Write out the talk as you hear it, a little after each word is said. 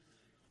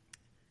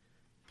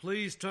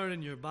Please turn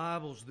in your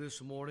Bibles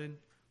this morning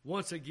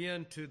once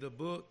again to the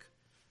book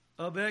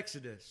of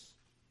Exodus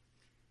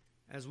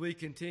as we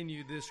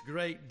continue this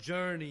great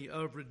journey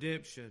of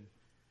redemption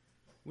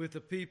with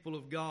the people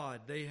of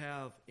God. They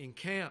have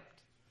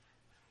encamped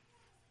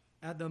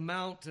at the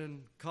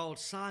mountain called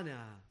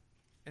Sinai,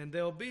 and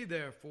they'll be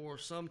there for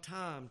some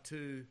time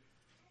to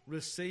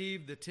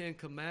receive the Ten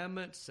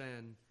Commandments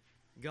and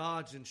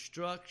God's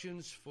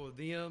instructions for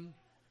them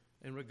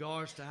in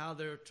regards to how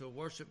they're to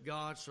worship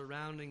God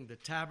surrounding the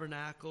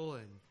tabernacle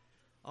and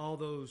all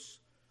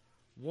those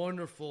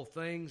wonderful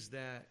things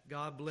that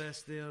God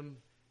blessed them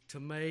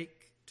to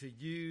make, to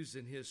use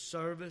in His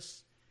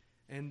service.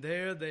 And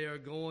there they are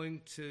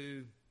going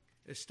to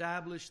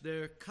establish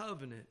their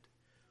covenant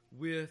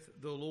with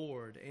the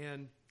Lord.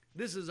 And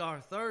this is our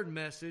third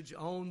message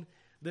on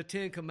the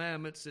Ten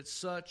Commandments. It's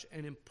such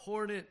an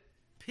important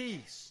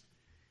piece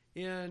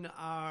in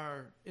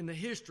the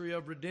history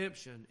of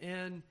redemption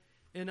and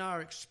in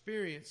our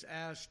experience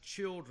as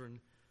children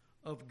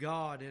of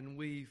God. And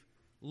we've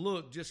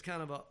looked just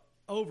kind of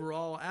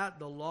overall at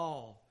the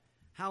law,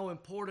 how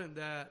important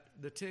that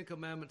the Ten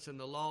Commandments and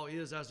the law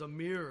is as a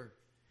mirror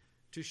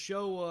to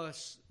show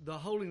us the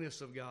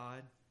holiness of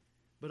God,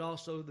 but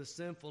also the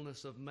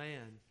sinfulness of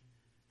man.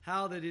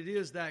 How that it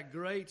is that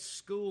great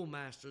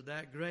schoolmaster,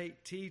 that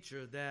great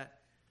teacher that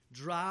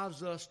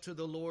drives us to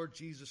the Lord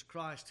Jesus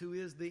Christ, who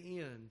is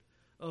the end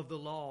of the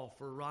law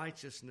for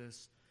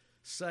righteousness'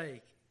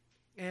 sake.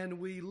 And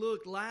we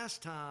looked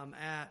last time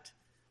at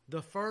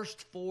the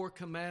first four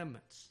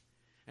commandments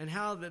and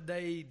how that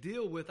they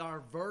deal with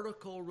our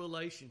vertical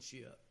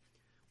relationship.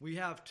 We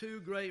have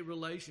two great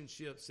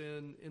relationships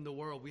in the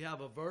world. We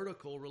have a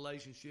vertical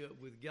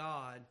relationship with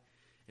God,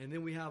 and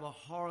then we have a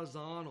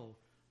horizontal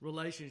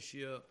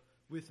relationship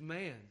with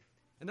man.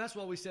 And that's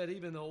why we said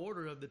even the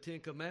order of the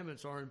Ten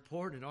Commandments are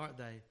important, aren't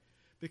they?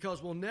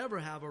 Because we'll never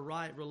have a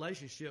right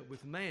relationship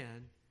with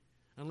man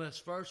unless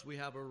first we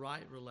have a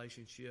right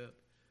relationship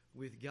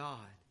with God.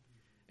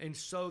 And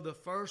so the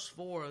first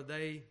four,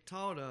 they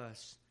taught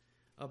us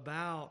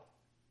about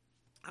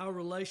our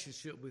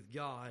relationship with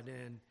God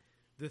and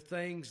the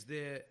things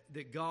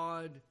that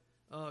God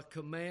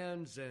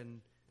commands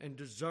and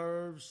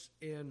deserves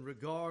in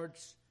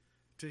regards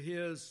to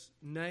His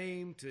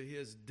name, to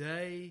His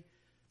day,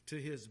 to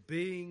His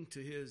being, to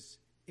His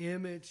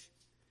image.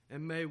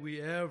 And may we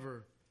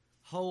ever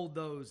hold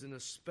those in a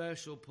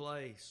special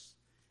place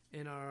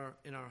in our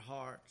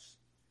hearts.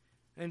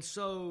 And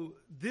so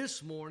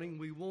this morning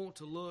we want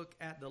to look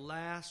at the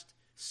last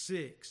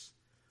six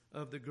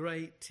of the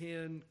great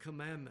Ten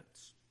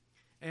Commandments.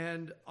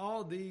 And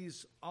all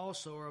these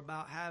also are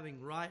about having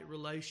right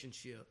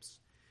relationships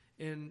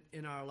in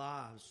our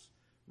lives.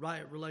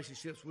 Right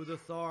relationships with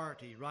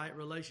authority, right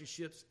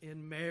relationships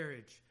in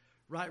marriage,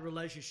 right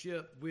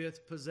relationship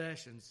with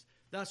possessions.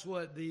 That's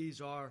what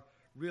these are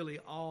really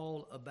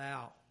all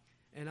about.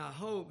 And I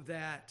hope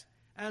that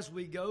as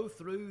we go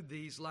through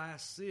these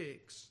last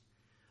six,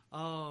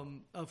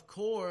 of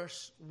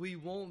course, we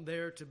want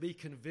there to be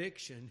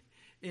conviction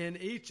in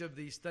each of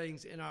these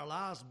things in our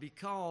lives,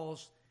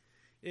 because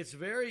it's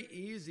very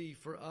easy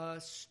for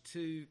us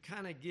to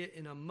kind of get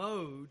in a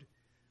mode,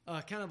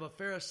 kind of a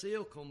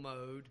Pharisaical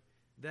mode,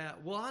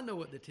 that, well, I know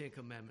what the Ten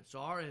Commandments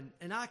are,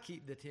 and I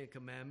keep the Ten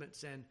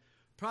Commandments, and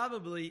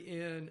probably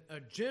in a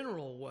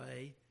general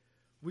way,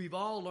 we've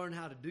all learned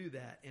how to do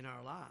that in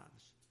our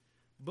lives.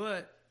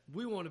 But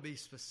we want to be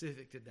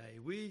specific today.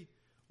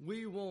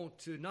 We want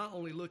to not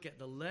only look at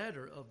the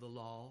letter of the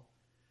law,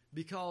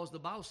 because the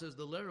Bible says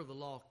the letter of the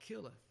law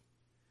killeth,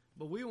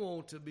 but we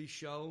want to be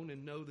shown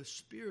and know the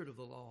spirit of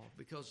the law,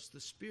 because it's the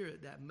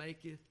spirit that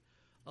maketh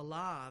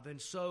alive.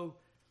 And so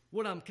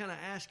what I'm kind of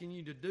asking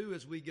you to do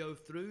as we go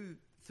through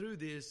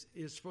this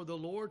is for the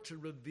Lord to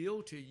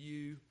reveal to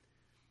you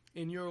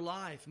in your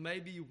life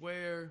maybe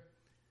where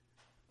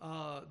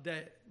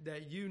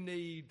that you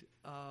need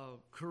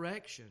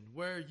correction,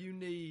 where you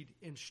need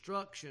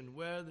instruction,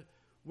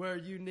 where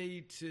you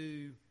need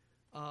to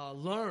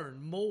learn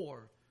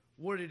more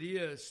what it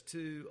is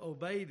to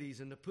obey these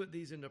and to put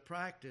these into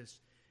practice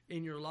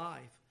in your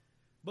life.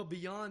 But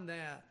beyond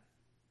that,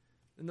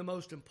 and the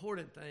most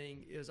important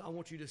thing is, I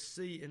want you to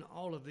see in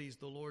all of these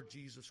the Lord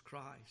Jesus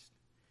Christ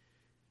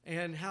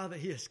and how that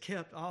He has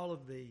kept all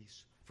of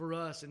these for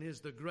us and is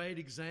the great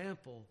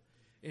example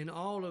in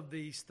all of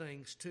these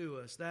things to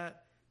us.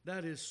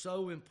 That is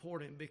so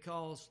important,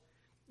 because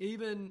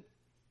even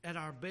at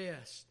our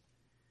best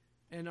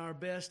and our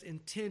best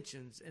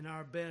intentions and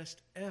our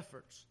best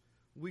efforts,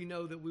 we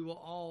know that we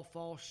will all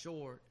fall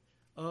short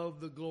of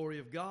the glory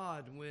of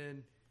God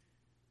when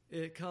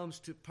it comes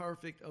to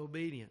perfect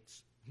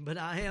obedience. But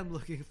I am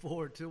looking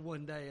forward to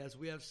one day, as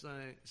we have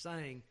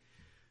sang,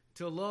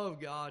 to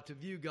love God, to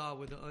view God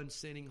with an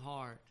unsinning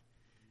heart,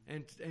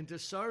 and to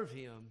serve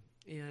Him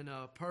in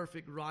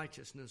perfect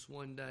righteousness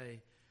one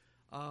day.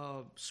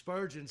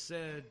 Spurgeon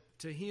said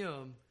to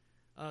him,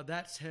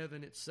 that's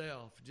heaven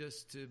itself,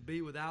 just to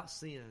be without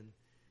sin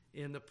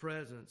in the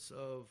presence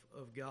of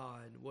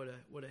God. What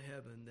a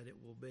heaven that it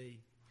will be.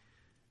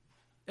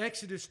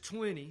 Exodus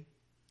 20,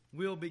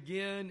 We'll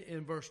begin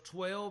in verse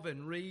 12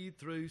 and read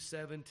through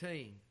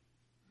 17.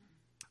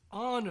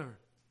 Honor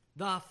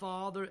thy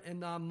father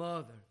and thy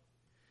mother,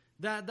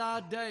 that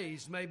thy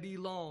days may be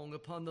long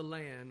upon the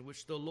land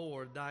which the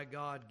Lord thy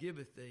God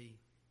giveth thee.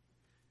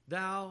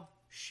 Thou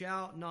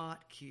shalt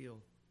not kill.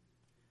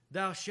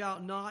 Thou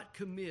shalt not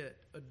commit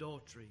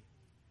adultery.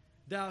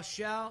 Thou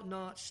shalt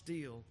not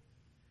steal.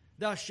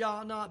 Thou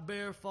shalt not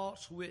bear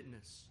false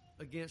witness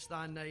against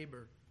thy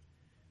neighbor.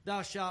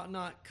 Thou shalt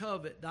not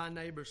covet thy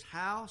neighbor's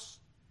house.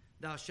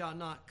 Thou shalt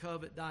not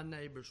covet thy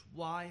neighbor's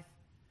wife,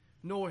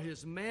 nor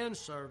his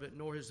manservant,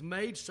 nor his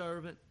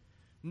maidservant,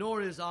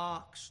 nor his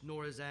ox,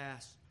 nor his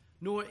ass,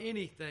 nor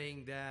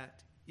anything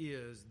that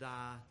is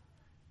thy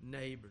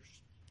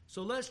neighbor's.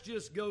 So let's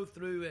just go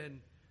through and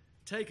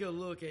take a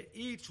look at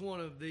each one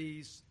of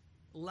these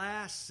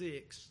last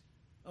 6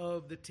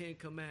 of the 10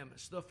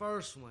 commandments. The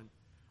first one,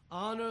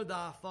 honor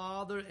thy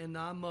father and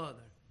thy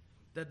mother,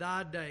 that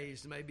thy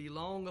days may be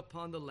long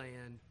upon the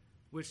land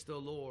which the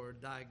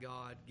Lord thy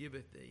God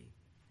giveth thee.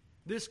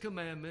 This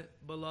commandment,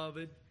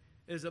 beloved,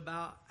 is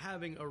about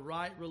having a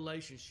right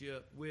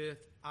relationship with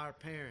our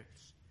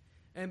parents.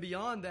 And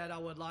beyond that, I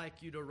would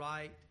like you to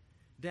write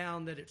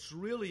down that it's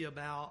really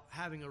about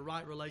having a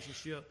right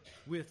relationship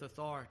with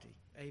authority.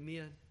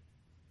 Amen?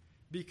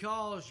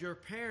 Because your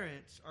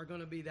parents are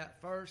going to be that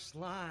first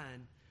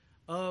line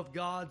of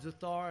God's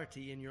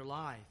authority in your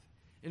life.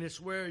 And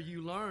it's where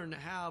you learn to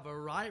have a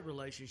right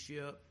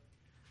relationship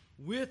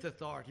with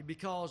authority,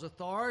 because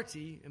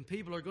authority, and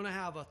people are going to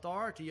have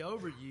authority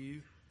over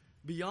you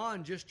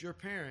beyond just your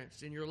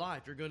parents in your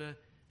life. You're going to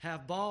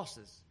have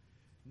bosses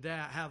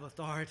that have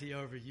authority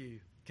over you.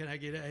 Can I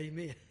get an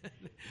amen?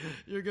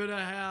 You're going to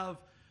have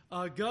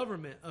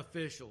government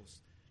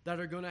officials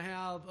that are going to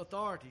have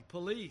authority,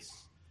 police,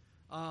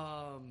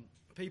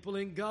 people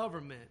in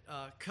government,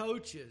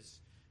 coaches,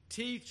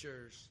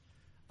 teachers,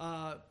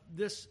 a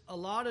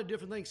lot of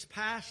different things,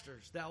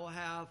 pastors that will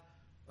have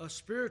a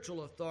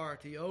spiritual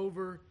authority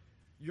over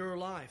your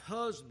life,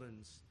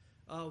 husbands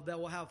that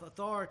will have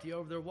authority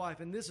over their wife.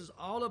 And this is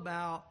all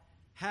about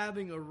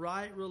having a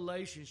right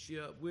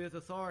relationship with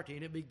authority.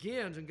 And it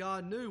begins, and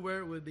God knew where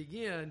it would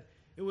begin.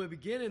 It would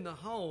begin in the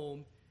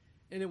home,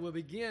 and it would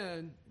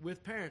begin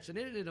with parents. And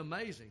isn't it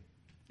amazing?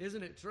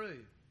 Isn't it true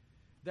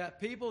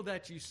that people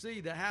that you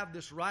see that have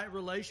this right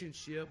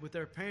relationship with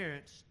their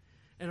parents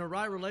and a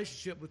right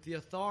relationship with the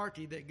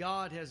authority that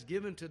God has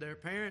given to their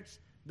parents,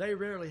 they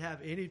rarely have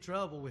any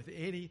trouble with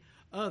any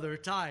other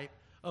type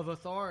of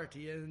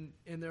authority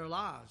in their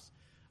lives.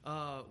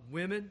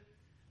 Women,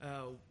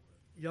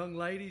 young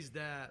ladies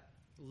that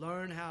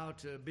learn how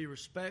to be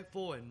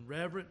respectful and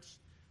reverence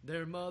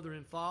their mother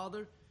and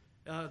father,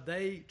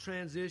 they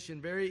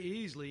transition very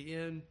easily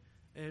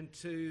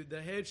into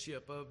the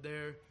headship of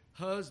their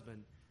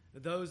husband.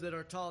 Those that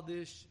are taught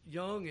this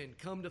young and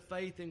come to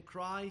faith in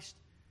Christ,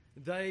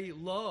 they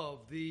love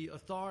the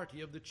authority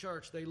of the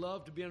church. They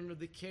love to be under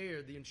the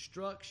care, the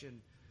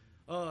instruction.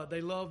 They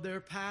love their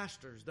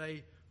pastors.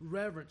 They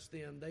reverence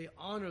them. They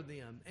honor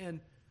them. And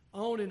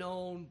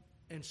on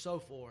and so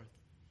forth.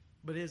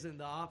 But isn't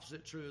the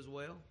opposite true as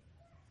well?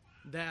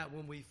 That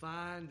when we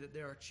find that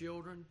there are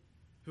children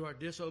who are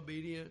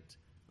disobedient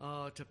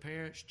to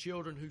parents,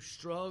 children who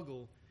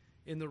struggle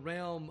in the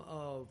realm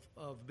of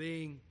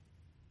being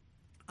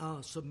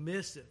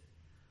submissive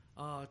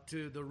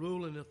to the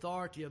rule and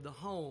authority of the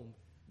home,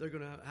 they're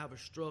going to have a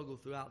struggle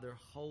throughout their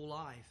whole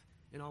life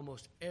in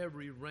almost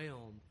every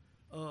realm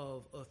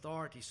of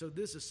authority. So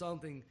this is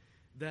something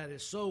that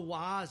is so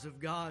wise of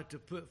God to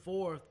put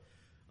forth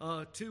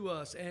to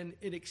us, and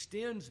it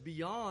extends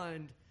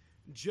beyond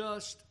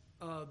just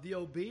the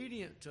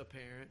obedient to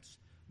parents.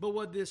 But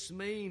what this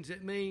means,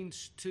 it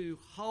means to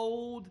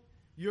hold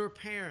your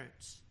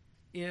parents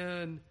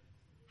in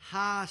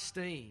high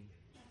esteem,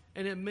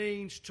 and it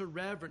means to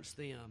reverence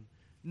them,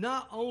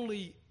 not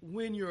only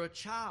when you're a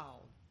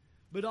child,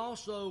 but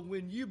also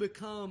when you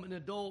become an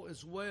adult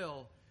as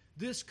well.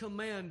 This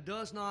command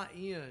does not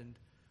end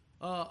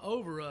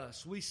over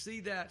us. We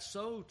see that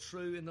so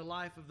true in the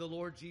life of the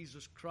Lord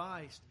Jesus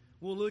Christ.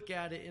 We'll look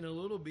at it in a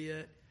little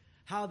bit,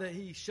 how that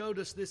he showed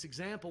us this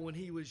example when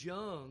he was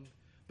young,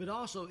 but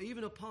also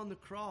even upon the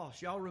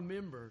cross. Y'all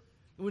remember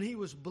when he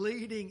was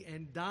bleeding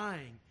and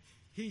dying,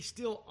 he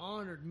still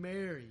honored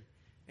Mary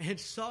and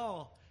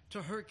saw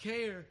to her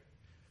care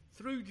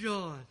through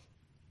John.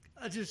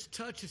 It just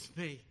touches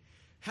me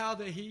how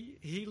that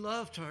he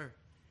loved her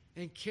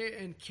and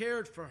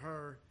cared for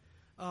her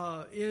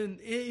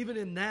even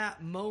in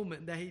that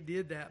moment that he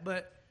did that.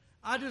 But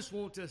I just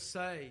want to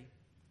say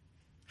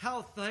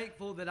how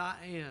thankful that I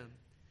am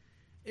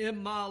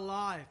in my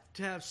life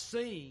to have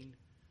seen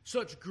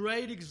such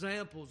great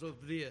examples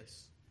of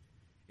this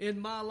in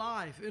my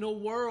life, in a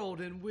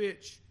world in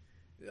which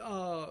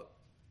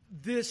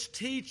this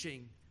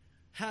teaching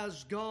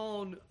has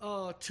gone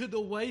to the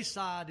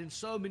wayside in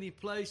so many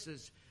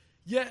places.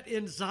 Yet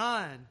in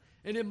Zion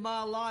and in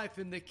my life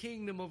in the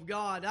kingdom of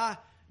God, I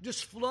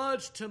just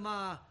floods to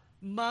my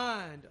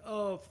mind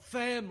of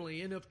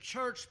family and of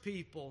church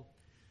people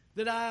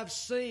that I have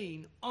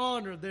seen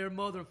honor their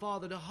mother and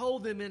father, to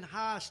hold them in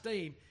high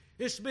esteem.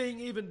 It's being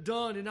even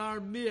done in our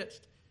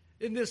midst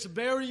in this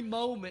very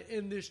moment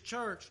in this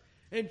church.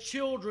 And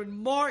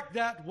children mark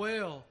that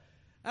well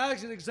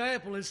as an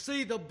example and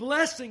see the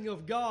blessing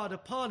of God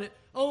upon it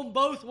on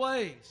both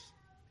ways.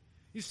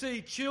 You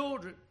see,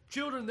 children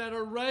that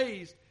are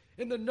raised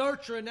in the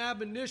nurture and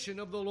admonition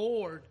of the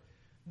Lord,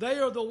 they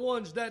are the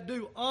ones that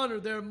do honor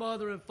their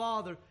mother and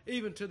father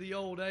even to the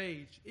old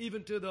age,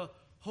 even to the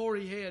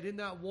hoary head. Isn't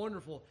that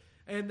wonderful?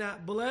 And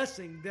that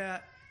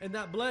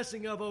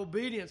blessing of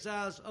obedience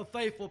as a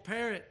faithful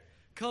parent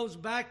comes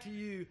back to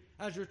you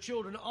as your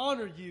children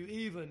honor you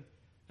even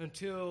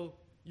until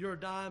your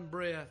dying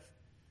breath.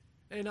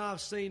 And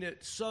I've seen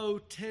it so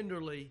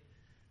tenderly.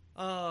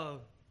 I'll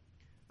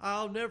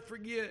never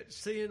forget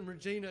seeing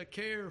Regina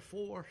care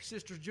for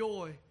Sister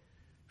Joy,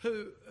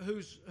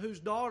 whose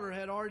daughter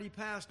had already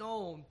passed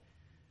on,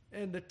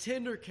 and the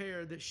tender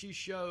care that she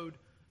showed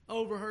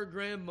over her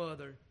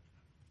grandmother.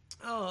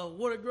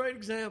 What a great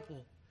example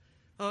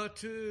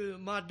to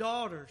my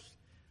daughters.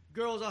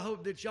 Girls, I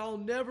hope that y'all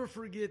never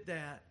forget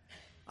that.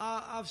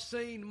 I've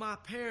seen my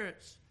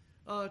parents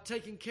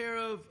taking care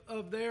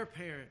of their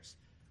parents.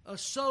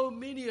 So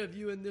many of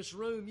you in this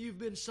room, you've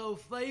been so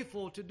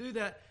faithful to do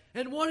that.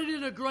 And wasn't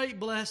it a great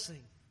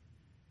blessing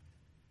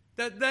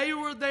that they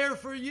were there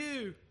for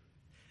you,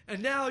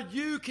 and now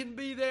you can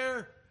be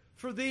there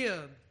for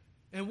them.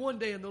 And one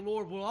day in the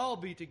Lord we'll all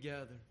be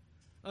together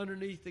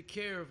underneath the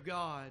care of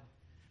God,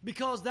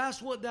 because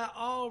that's what that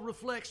all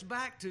reflects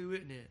back to,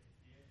 isn't it?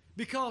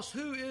 Because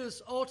who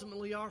is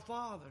ultimately our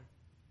Father?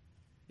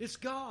 It's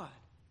God.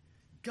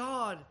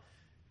 God.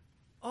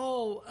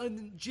 Oh,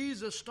 and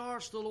Jesus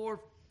starts the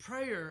Lord's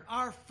Prayer.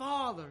 Our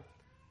Father,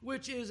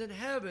 which is in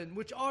heaven,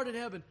 which art in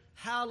heaven,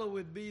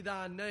 hallowed be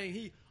thy name.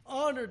 He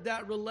honored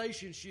that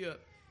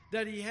relationship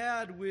that he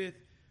had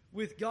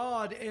with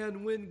God.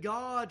 And when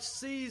God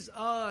sees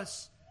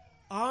us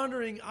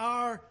honoring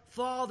our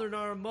father and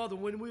our mother,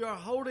 when we are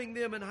holding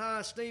them in high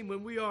esteem,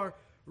 when we are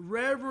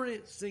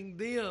reverencing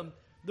them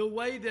the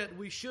way that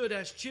we should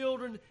as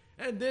children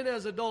and then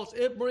as adults,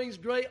 it brings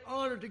great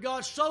honor to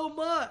God, so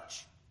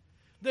much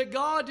that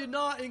God did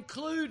not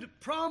include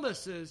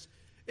promises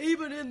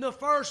even in the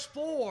first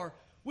four,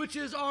 which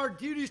is our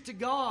duties to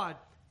God.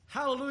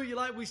 Hallelujah,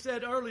 like we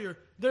said earlier,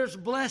 there's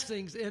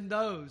blessings in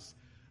those.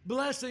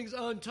 Blessings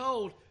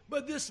untold.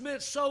 But this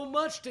meant so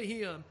much to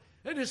him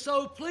and is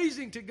so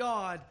pleasing to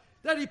God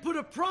that he put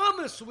a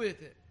promise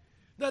with it.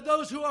 That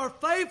those who are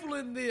faithful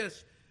in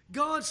this,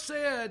 God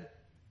said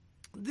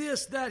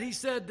this, that he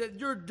said that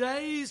your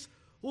days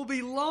will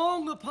be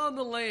long upon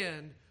the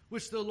land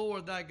which the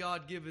Lord thy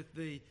God giveth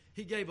thee.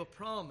 He gave a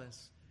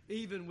promise.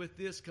 Even with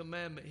this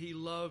commandment, he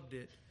loved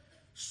it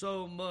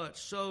so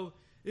much. So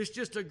it's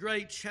just a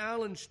great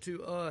challenge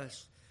to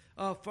us.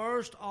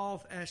 First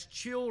off, as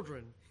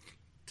children,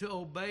 to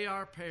obey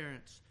our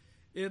parents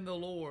in the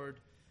Lord.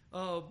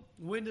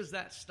 When does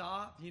that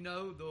stop? You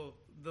know,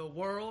 the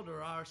world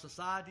or our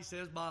society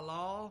says by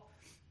law,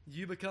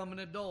 you become an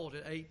adult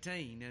at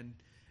 18.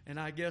 And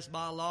I guess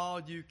by law,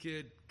 you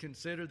could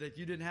consider that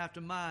you didn't have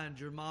to mind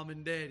your mom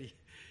and daddy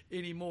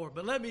anymore.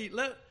 But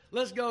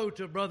let's go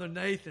to Brother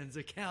Nathan's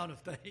account of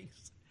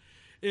things.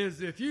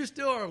 Is if you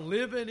still are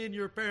living in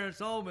your parents'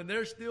 home and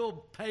they're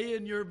still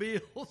paying your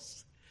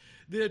bills,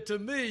 then to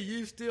me,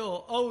 you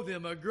still owe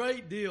them a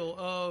great deal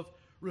of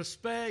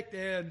respect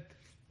and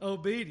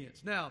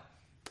obedience. Now,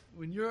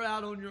 when you're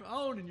out on your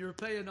own and you're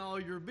paying all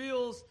your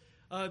bills,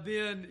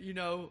 then, you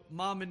know,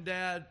 mom and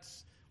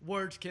dad's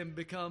words can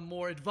become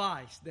more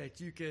advice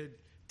that you could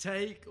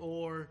take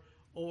or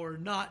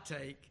not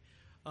take.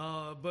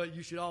 But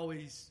you should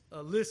always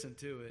listen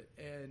to it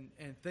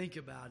and think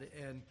about it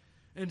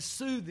and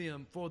sue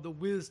them for the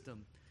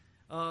wisdom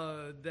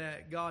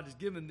that God has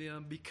given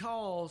them,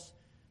 because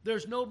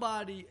there's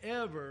nobody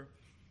ever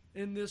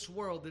in this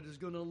world that is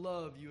going to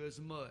love you as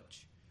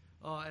much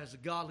as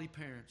godly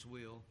parents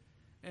will.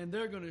 And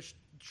they're going to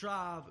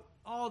strive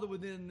all that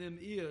within them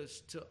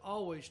is to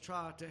always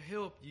try to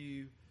help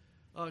you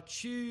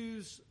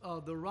choose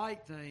the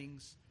right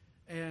things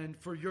and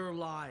for your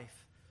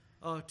life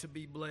to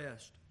be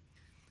blessed.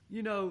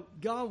 You know,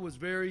 God was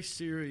very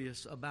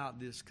serious about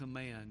this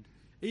command.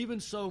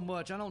 Even so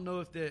much, I don't know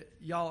if that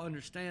y'all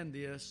understand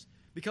this,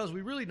 because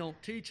we really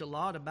don't teach a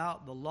lot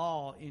about the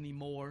law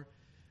anymore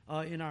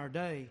in our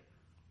day.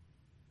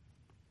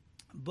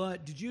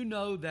 But did you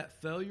know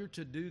that failure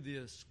to do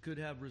this could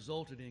have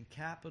resulted in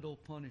capital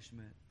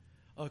punishment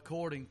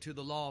according to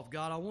the law of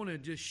God? I want to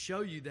just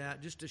show you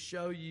that, just to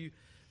show you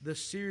the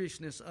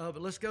seriousness of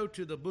it. Let's go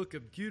to the book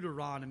of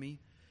Deuteronomy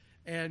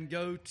and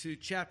go to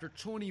chapter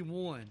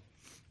 21,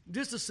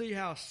 just to see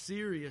how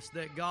serious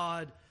that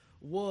God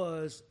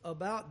was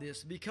about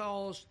this.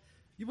 Because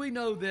we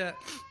know that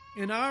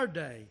in our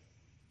day,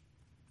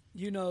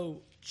 you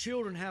know,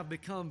 children have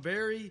become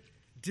very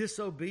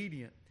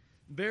disobedient,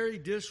 very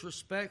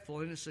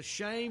disrespectful, and it's a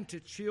shame to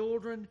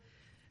children,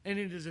 and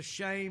it is a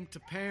shame to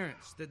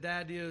parents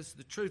that is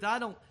the truth. I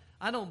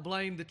don't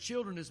blame the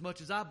children as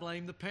much as I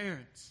blame the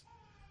parents.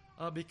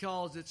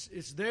 because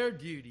it's their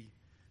duty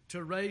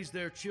to raise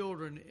their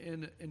children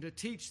and to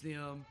teach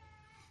them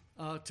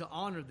to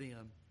honor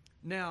them.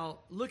 Now,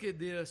 look at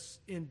this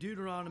in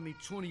Deuteronomy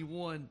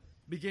 21,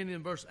 beginning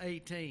in verse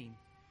 18.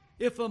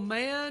 If a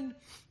man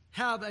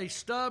have a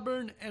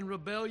stubborn and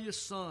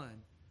rebellious son,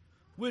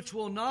 which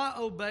will not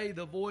obey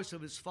the voice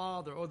of his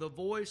father or the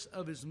voice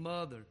of his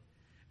mother,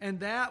 and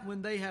that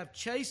when they have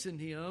chastened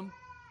him,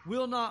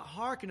 will not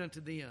hearken unto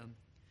them,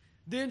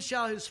 then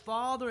shall his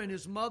father and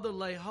his mother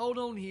lay hold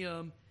on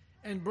him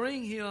and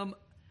bring him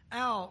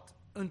out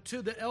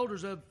unto the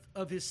elders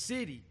of his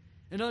city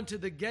and unto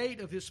the gate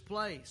of his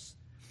place.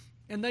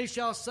 And they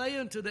shall say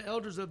unto the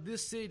elders of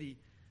this city,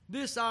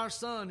 This our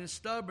son is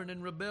stubborn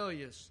and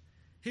rebellious.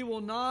 He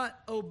will not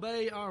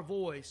obey our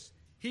voice.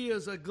 He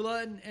is a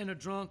glutton and a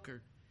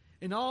drunkard.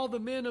 And all the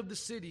men of the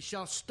city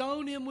shall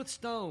stone him with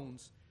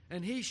stones,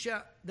 and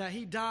that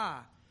he die.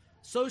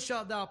 So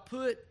shalt thou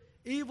put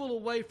evil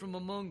away from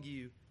among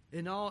you,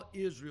 and all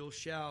Israel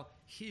shall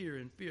hear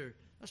and fear.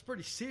 That's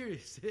pretty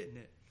serious, isn't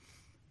it?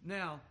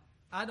 Now,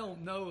 I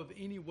don't know of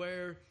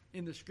anywhere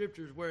in the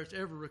Scriptures where it's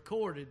ever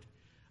recorded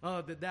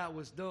that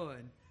was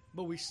done,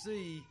 but we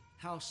see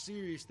how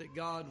serious that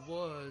God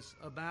was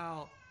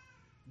about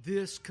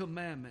this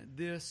commandment,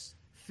 this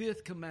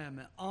fifth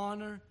commandment: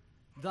 honor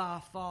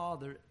thy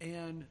father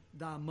and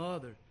thy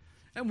mother.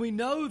 And we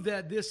know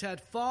that this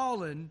had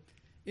fallen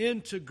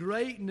into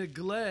great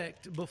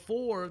neglect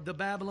before the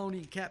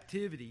Babylonian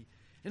captivity.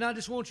 And I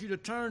just want you to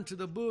turn to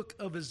the book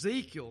of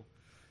Ezekiel,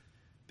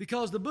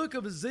 because the book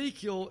of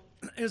Ezekiel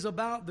is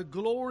about the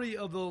glory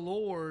of the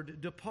Lord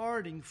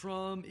departing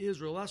from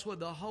Israel. That's what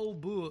the whole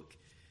book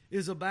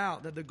is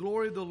about, that the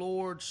glory of the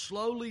Lord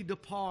slowly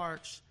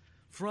departs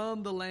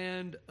from the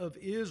land of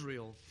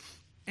Israel.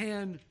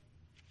 And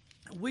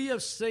we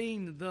have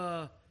seen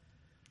the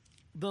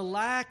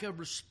lack of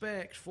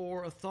respect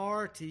for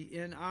authority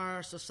in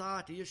our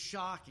society is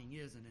shocking,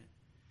 isn't it?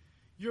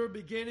 You're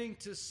beginning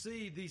to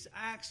see these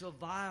acts of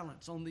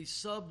violence on these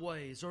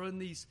subways or in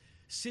these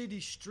city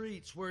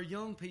streets where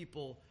young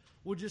people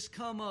will just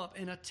come up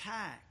and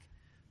attack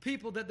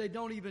people that they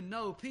don't even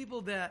know,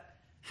 people that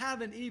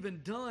haven't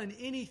even done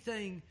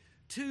anything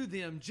to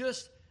them,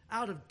 just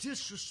out of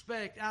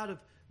disrespect, out of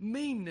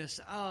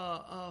meanness,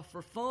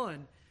 for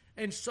fun.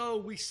 And so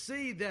we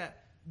see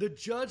that the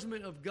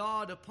judgment of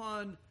God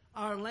upon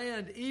our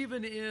land,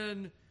 even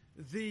in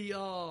the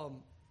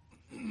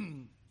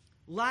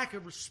lack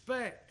of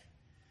respect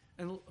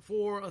and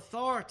for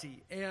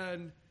authority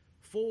and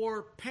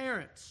for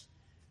parents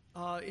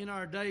in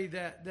our day,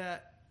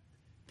 that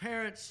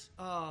parents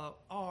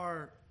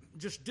are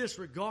just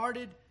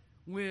disregarded.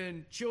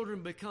 When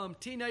children become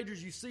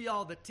teenagers, you see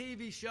all the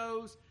TV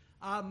shows.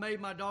 I made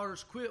my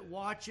daughters quit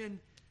watching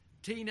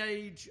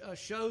teenage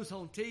shows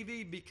on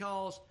TV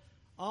because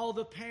all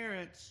the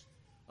parents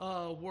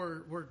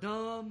were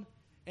dumb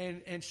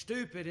and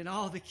stupid, and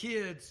all the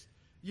kids,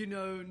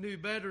 knew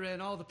better, and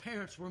all the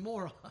parents were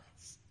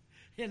morons.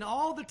 In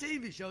all the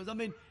TV shows, I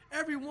mean,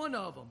 every one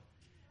of them.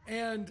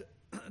 And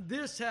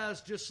this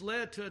has just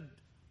led to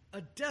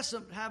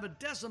have a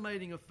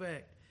decimating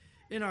effect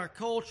in our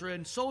culture.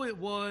 And so it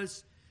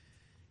was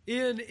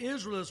in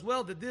Israel as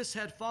well, that this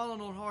had fallen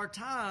on hard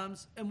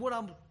times. And what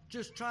I'm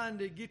just trying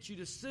to get you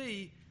to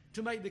see,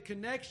 to make the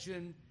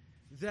connection,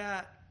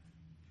 that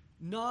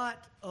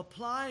not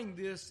applying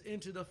this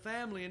into the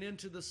family and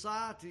into the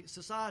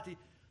society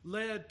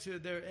led to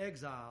their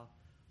exile,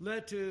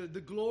 led to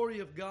the glory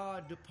of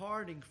God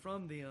departing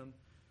from them.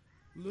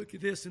 Look at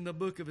this in the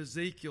book of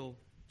Ezekiel,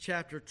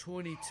 chapter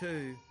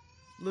 22.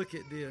 Look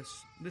at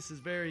this. This is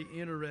very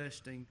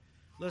interesting.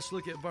 Let's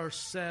look at verse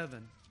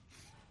 7.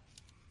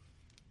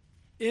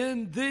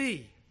 In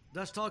thee,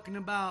 that's talking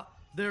about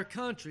their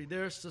country,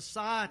 their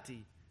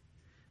society,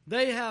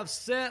 they have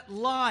set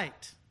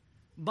light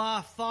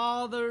by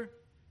father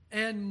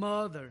and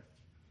mother.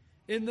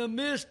 In the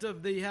midst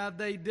of thee have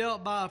they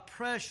dealt by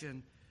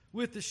oppression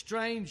with the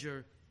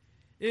stranger.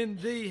 In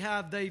thee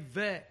have they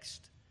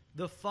vexed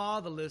the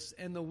fatherless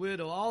and the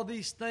widow. All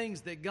these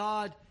things that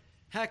God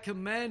had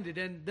commanded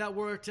and that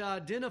were to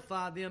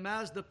identify them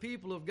as the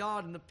people of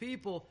God, and the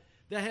people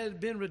that had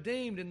been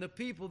redeemed, and the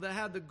people that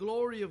had the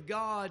glory of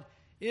God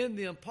in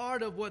them.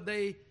 Part of what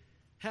they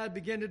had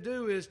begun to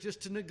do is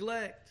just to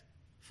neglect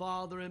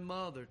father and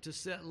mother, to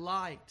set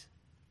light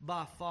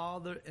by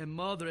father and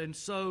mother, and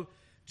so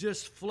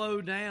just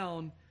flow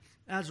down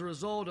as a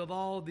result of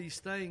all these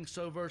things.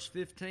 So verse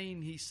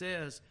 15, he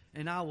says,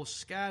 And I will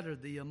scatter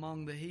thee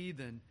among the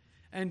heathen,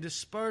 and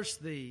disperse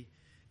thee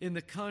in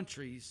the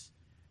countries,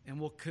 and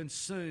will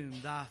consume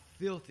thy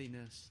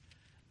filthiness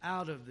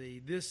out of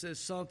thee. This is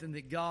something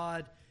that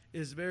God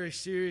is very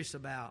serious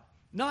about.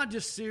 Not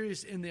just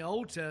serious in the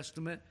Old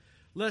Testament.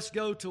 Let's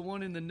go to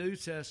one in the New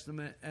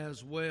Testament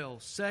as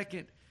well.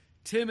 2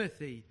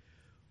 Timothy,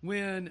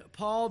 when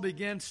Paul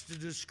begins to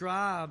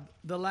describe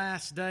the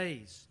last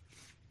days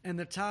and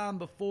the time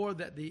before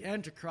that the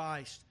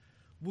Antichrist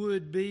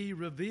would be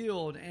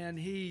revealed, and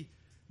he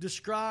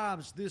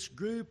describes this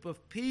group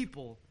of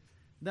people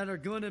that are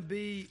going to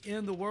be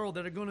in the world,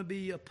 that are going to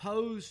be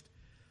opposed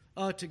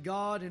to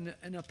God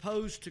and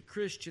opposed to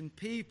Christian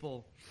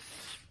people.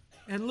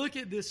 And look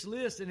at this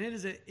list, and it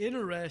is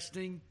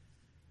interesting,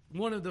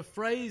 one of the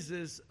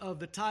phrases of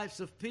the types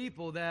of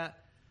people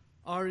that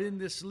are in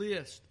this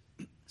list.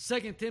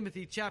 2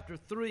 Timothy chapter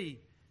 3,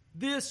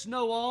 "This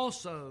know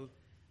also,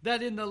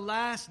 that in the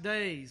last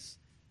days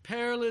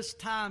perilous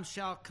times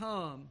shall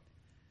come,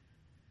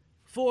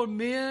 for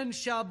men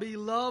shall be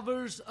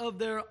lovers of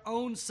their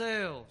own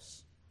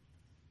selves,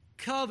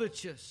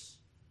 covetous,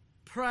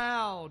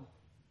 proud,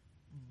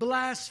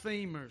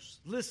 blasphemers."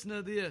 Listen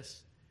to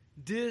this.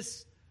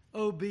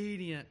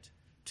 "Disobedient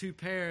to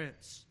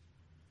parents,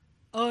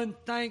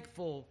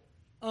 unthankful,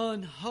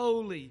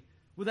 unholy,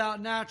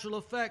 without natural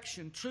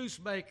affection, truce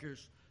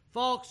makers,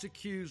 false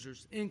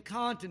accusers,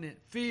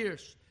 incontinent,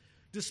 fierce,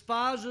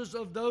 despisers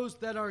of those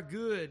that are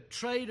good,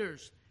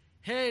 traitors,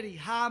 heady,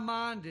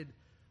 high-minded,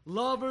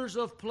 lovers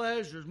of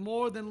pleasures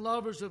more than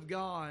lovers of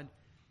God,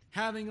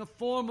 having a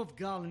form of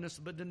godliness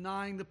but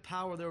denying the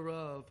power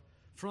thereof.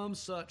 From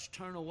such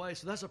turn away."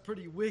 So that's a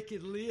pretty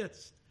wicked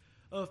list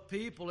of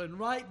people. And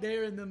right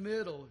there in the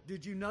middle,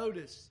 did you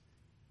notice?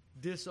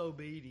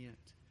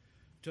 Disobedient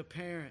to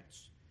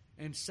parents.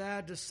 And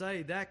sad to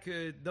say,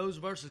 those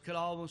verses could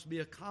almost be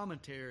a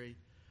commentary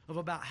of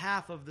about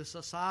half of the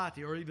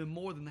society, or even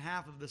more than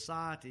half of the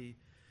society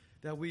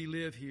that we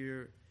live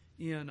here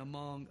in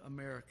among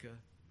America.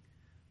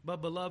 But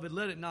beloved,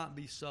 let it not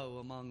be so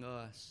among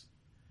us,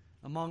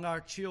 among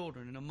our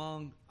children, and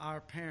among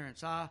our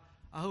parents. I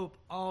hope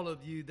all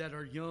of you that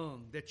are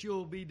young, that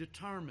you'll be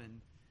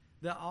determined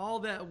that all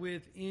that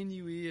within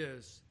you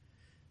is,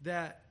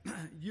 that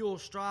you'll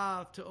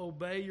strive to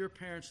obey your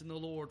parents in the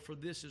Lord, for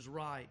this is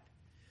right.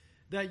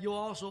 That you'll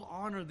also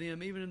honor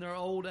them even in their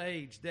old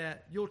age,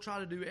 that you'll try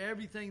to do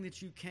everything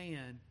that you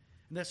can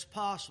and that's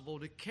possible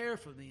to care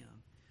for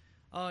them.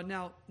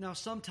 Now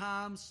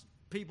sometimes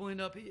people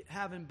end up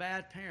having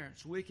bad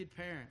parents, wicked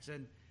parents,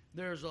 and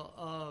there's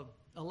a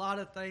lot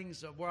of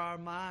things where our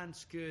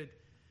minds could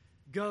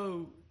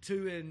go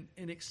to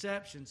in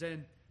exceptions.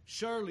 And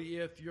surely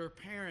if your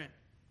parent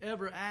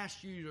ever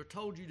asked you or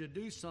told you to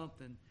do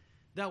something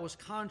that was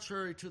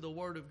contrary to the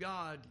Word of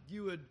God,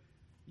 you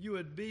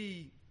would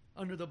be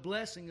under the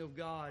blessing of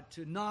God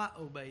to not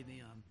obey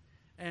them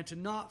and to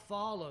not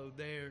follow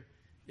their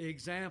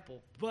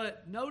example.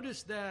 But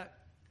notice that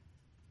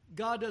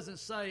God doesn't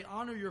say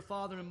honor your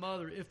father and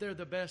mother if they're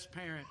the best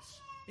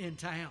parents in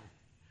town,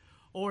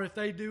 or if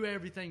they do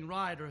everything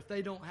right, or if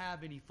they don't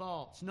have any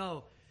faults.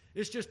 No,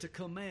 it's just a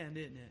command,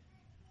 isn't it?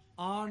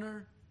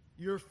 Honor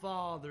your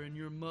father and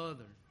your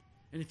mother.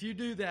 And if you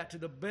do that to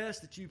the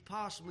best that you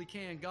possibly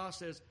can, God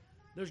says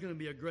there's going to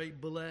be a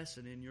great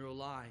blessing in your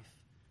life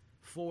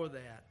for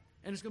that.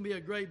 And it's going to be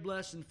a great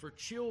blessing for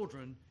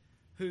children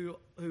who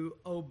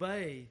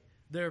obey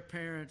their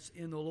parents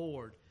in the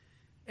Lord.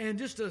 And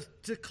just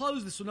to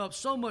close this one up,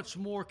 so much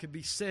more could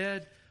be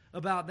said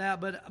about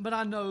that, but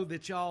I know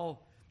that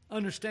y'all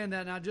understand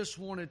that, and I just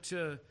wanted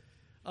to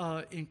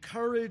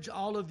encourage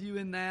all of you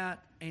in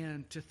that,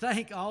 and to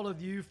thank all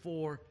of you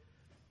for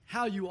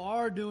how you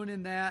are doing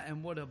in that,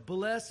 and what a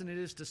blessing it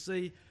is to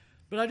see.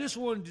 But I just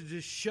wanted to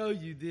just show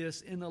you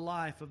this in the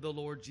life of the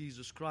Lord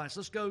Jesus Christ.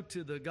 Let's go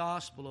to the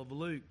Gospel of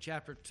Luke,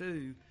 chapter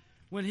 2,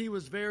 when he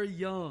was very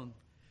young,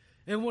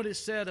 and what it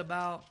said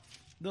about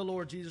the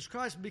Lord Jesus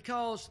Christ.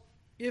 Because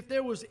if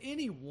there was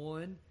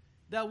anyone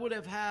that would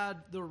have had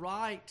the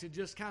right to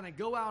just kind of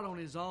go out on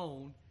his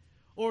own,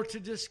 or to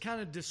just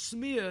kind of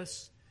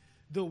dismiss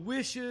the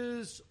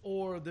wishes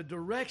or the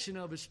direction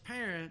of his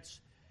parents,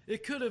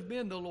 it could have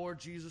been the Lord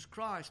Jesus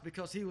Christ,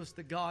 because he was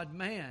the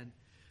God-man.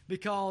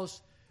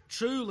 Because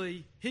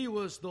truly, he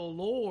was the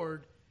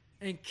Lord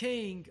and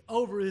King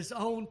over his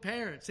own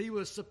parents. He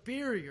was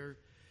superior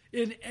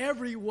in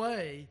every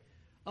way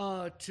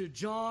to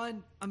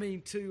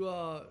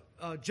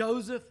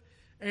Joseph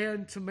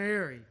and to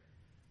Mary.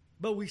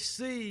 But we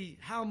see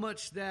how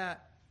much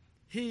that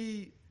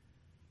he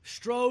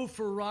strove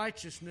for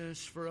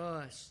righteousness for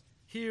us.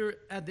 Here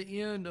at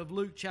the end of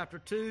Luke chapter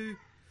 2,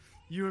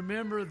 you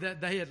remember that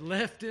they had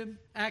left him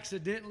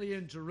accidentally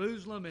in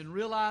Jerusalem and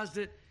realized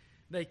it.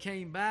 They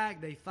came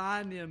back. They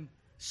find him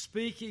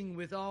speaking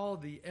with all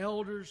the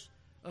elders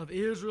of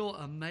Israel,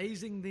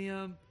 amazing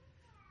them.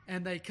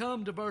 And they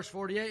come to verse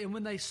 48. And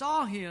when they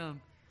saw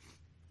him,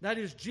 that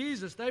is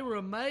Jesus, they were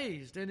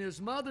amazed. And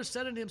his mother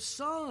said unto him,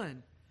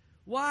 Son,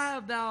 why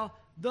have thou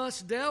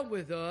thus dealt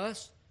with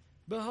us?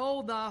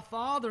 Behold, thy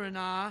father and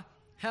I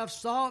have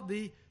sought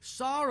thee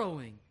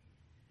sorrowing.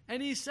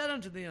 And he said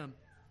unto them,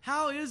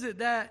 How is it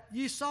that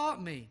ye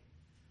sought me?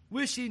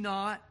 Wish ye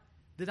not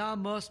that I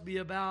must be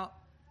about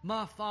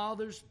my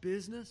Father's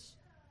business?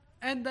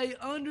 And they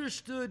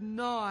understood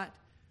not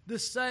the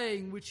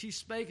saying which he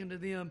spake unto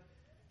them,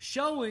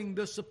 showing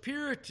the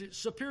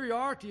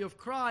superiority of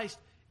Christ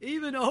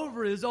even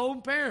over his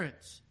own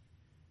parents.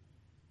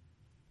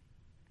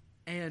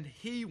 And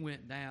he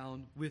went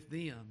down with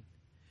them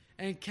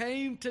and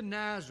came to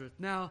Nazareth.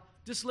 Now,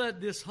 just let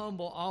this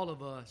humble all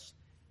of us.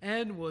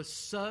 And was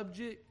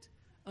subject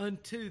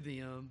unto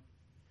them.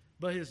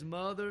 But his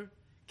mother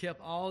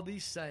kept all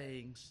these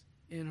sayings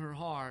in her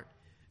heart.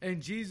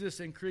 And Jesus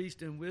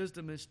increased in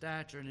wisdom and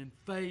stature and in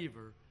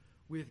favor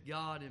with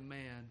God and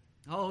man.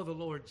 Oh, the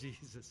Lord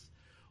Jesus.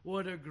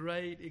 What a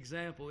great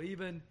example.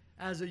 Even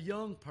as a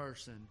young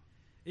person,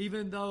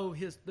 even though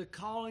the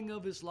calling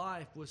of his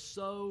life was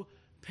so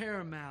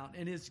paramount,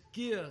 and his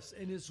gifts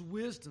and his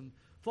wisdom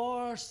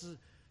far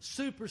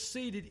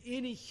superseded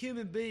any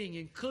human being,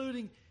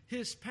 including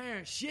his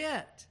parents,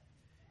 yet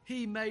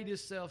he made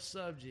himself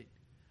subject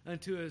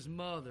unto his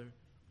mother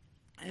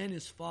and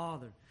his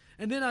father.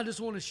 And then I just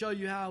want to show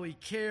you how he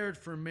cared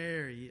for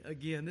Mary.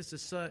 Again, this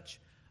is such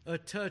a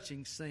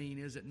touching scene,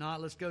 is it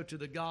not? Let's go to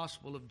the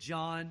Gospel of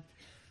John.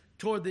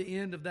 Toward the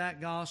end of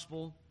that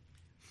Gospel,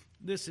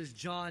 this is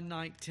John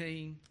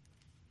 19,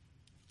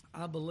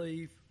 I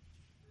believe.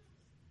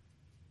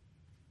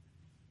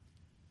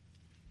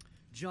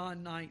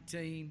 John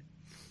 19.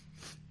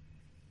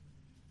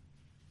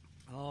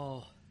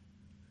 Oh,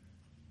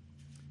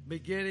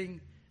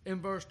 beginning in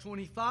verse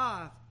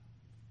 25.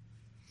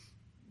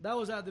 That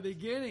was at the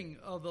beginning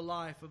of the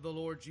life of the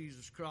Lord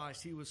Jesus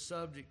Christ. He was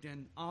subject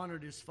and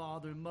honored his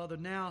father and mother.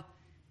 Now,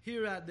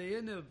 here at the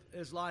end of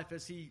his life,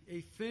 as he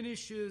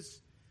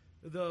finishes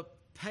the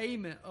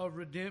payment of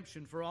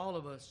redemption for all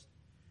of us,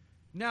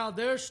 now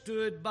there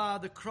stood by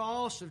the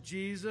cross of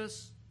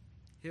Jesus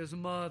his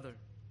mother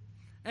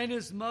and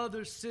his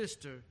mother's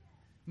sister,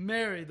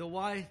 Mary, the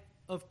wife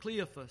of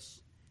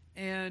Cleophas,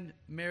 and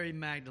Mary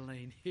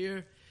Magdalene.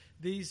 Here,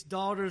 these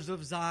daughters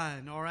of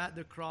Zion are at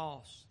the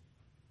cross.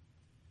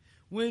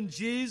 When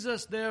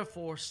Jesus,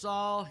 therefore,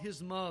 saw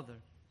his mother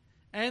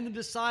and the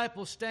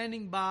disciple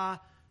standing by,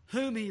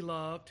 whom he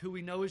loved, who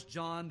we know is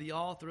John, the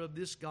author of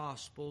this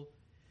gospel,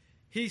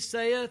 he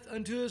saith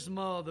unto his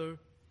mother,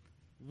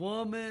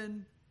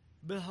 Woman,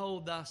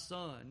 behold thy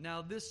son.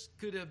 Now, this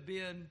could have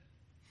been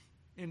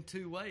in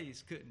two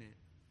ways, couldn't it?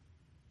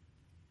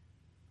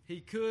 He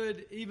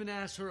could, even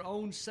as her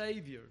own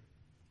Savior,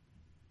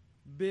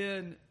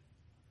 been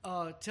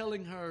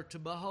telling her to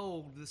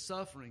behold the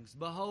sufferings,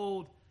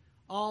 behold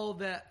all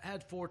that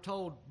had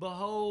foretold,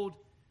 behold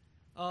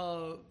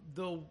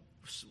the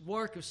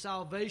work of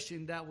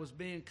salvation that was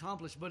being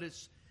accomplished. But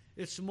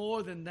it's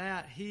more than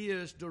that. He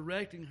is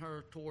directing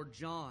her toward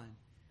John.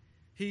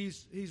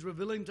 He's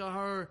revealing to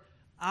her,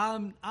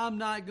 I'm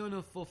not going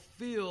to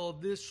fulfill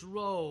this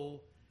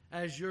role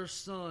as your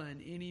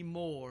son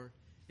anymore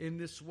in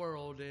this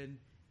world and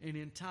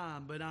in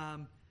time, but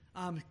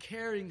I'm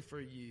caring for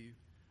you.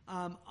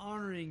 I'm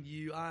honoring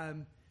you.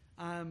 I'm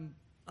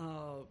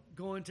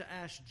going to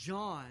ask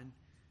John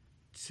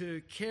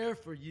to care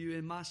for you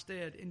in my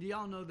stead. And do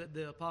y'all know that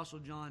the Apostle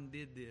John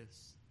did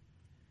this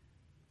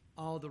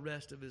all the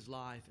rest of his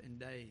life and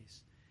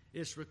days?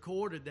 It's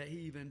recorded that he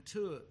even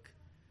took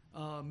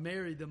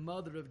Mary, the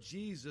mother of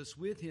Jesus,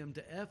 with him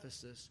to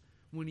Ephesus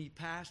when he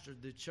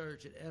pastored the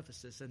church at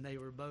Ephesus, and they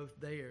were both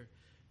there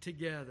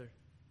together.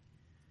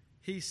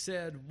 He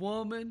said,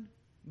 Woman,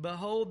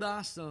 behold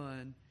thy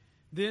son.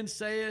 Then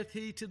saith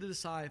he to the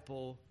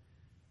disciple,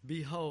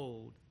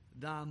 Behold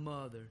thy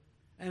mother.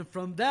 And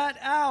from that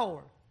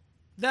hour,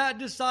 that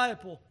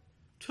disciple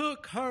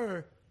took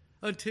her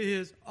unto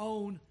his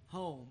own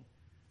home.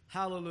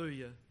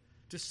 Hallelujah.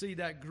 To see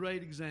that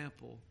great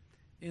example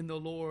in the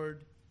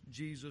Lord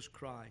Jesus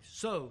Christ.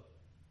 So,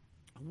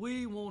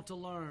 we want to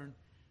learn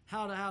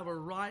how to have a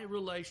right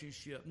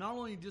relationship, not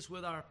only just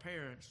with our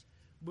parents,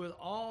 but with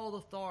all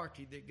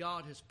authority that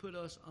God has put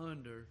us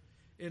under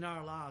in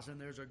our lives, and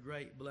there's a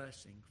great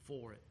blessing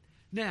for it.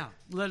 Now,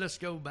 let us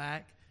go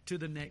back to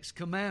the next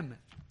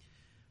commandment.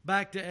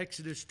 Back to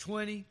Exodus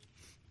 20.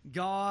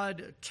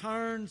 God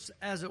turns,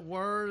 as it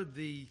were,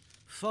 the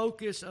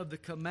focus of the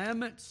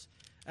commandments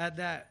at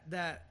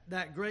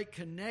that great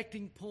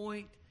connecting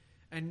point,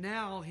 and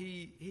now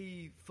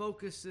he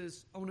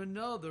focuses on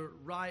another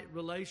right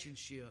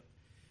relationship.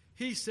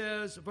 He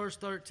says, verse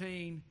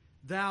 13,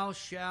 Thou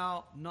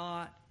shalt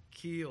not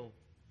kill.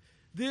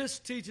 This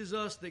teaches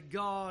us that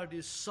God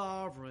is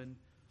sovereign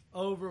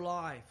over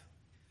life.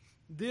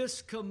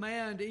 This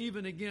command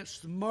even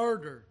against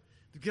murder,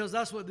 because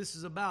that's what this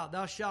is about.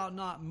 Thou shalt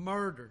not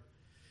murder.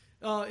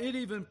 It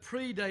even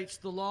predates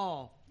the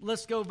law.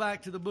 Let's go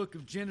back to the book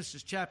of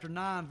Genesis chapter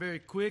 9 very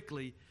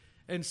quickly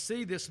and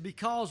see this,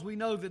 because we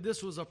know that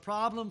this was a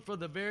problem from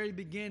the very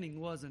beginning,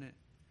 wasn't it?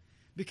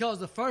 Because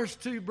the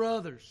first two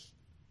brothers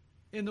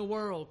in the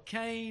world,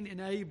 Cain and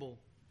Abel,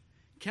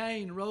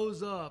 Cain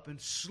rose up and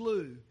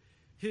slew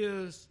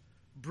his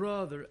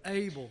brother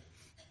Abel.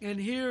 And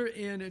here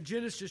in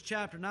Genesis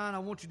chapter 9, I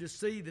want you to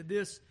see that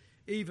this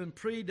even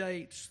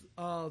predates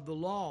the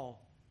law,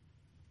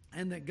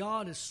 and that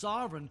God is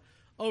sovereign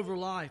over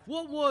life.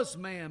 What was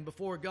man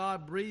before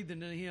God breathed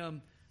into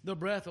him the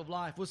breath of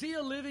life? Was he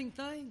a living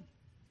thing?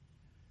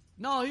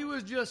 No, he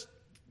was just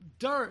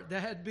dirt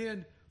that had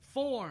been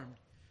formed.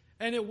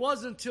 And it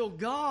wasn't until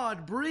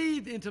God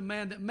breathed into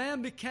man that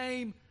man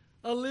became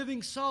a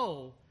living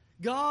soul.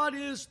 God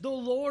is the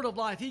Lord of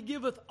life. He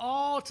giveth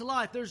all to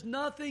life. There's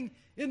nothing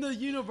in the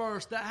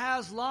universe that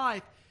has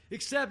life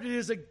except it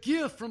is a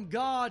gift from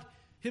God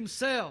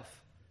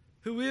himself.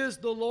 who is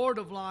the Lord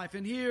of life.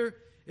 And here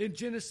in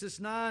Genesis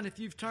 9, if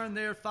you've turned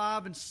there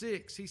 5 and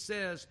 6, he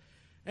says,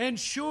 and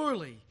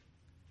surely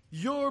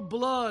your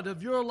blood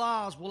of your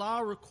lives will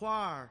I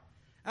require.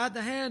 At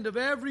the hand of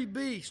every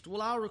beast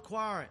will I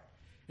require it.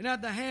 And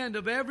at the hand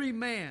of every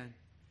man,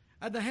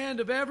 at the hand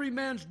of every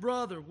man's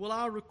brother will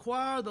I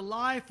require the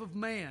life of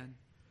man.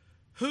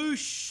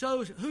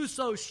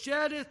 Whoso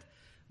sheddeth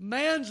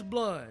man's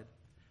blood,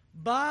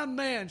 by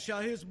man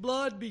shall his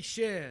blood be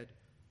shed.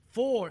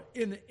 For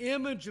in the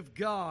image of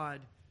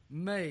God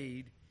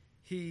made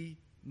he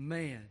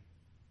man.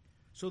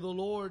 So the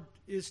Lord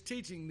is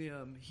teaching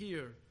them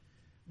here.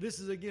 This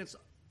is against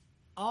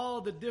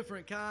all the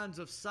different kinds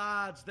of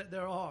sides that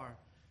there are.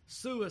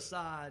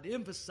 Suicide,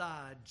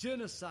 infanticide,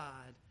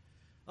 genocide.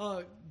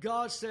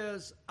 God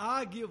says,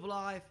 I give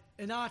life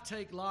and I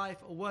take life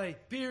away,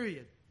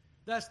 period.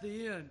 That's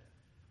the end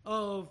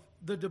of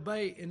the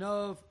debate and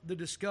of the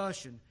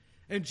discussion.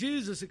 And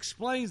Jesus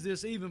explains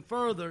this even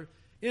further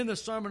in the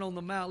Sermon on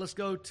the Mount. Let's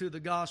go to the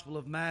Gospel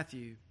of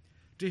Matthew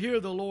to hear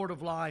the Lord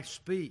of life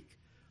speak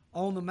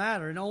on the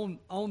matter and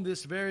on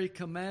this very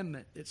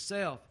commandment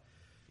itself.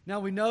 Now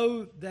we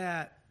know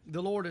that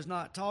the Lord is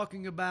not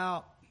talking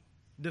about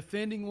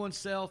defending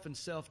oneself in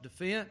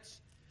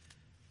self-defense.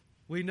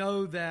 We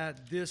know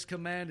that this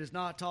command is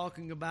not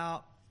talking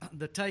about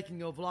the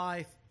taking of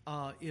life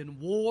in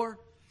war.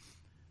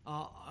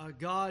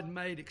 God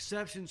made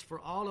exceptions for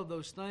all of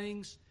those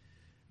things.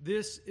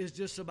 This is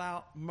just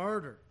about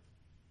murder,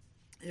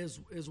 is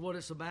what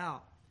it's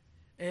about.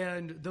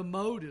 And the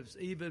motives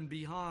even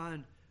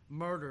behind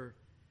murder.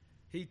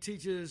 He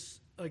teaches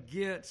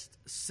against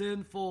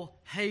sinful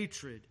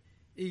hatred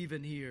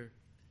even here.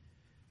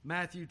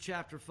 Matthew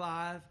chapter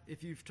 5,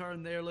 if you've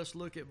turned there, let's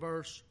go to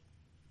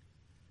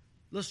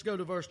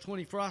verse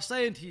 20. For I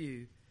say unto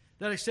you,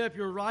 that except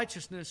your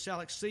righteousness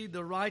shall exceed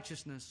the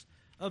righteousness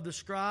of the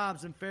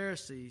scribes and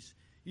Pharisees,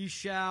 you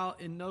shall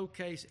in no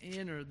case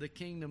enter the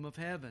kingdom of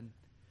heaven.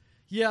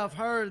 Ye have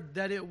heard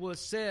that it was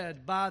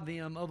said by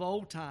them of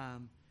old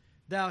time,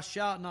 thou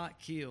shalt not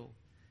kill,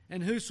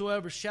 and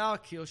whosoever shall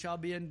kill shall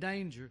be in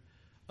danger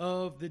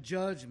of the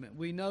judgment.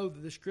 We know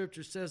that the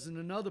Scripture says in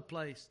another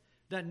place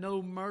that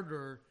no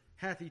murderer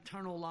hath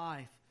eternal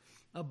life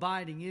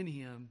abiding in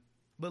him.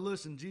 But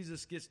listen,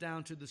 Jesus gets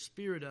down to the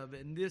spirit of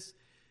it, and this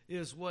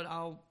is what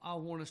I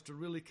want us to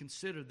really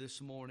consider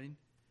this morning.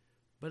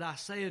 But I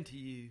say unto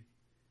you,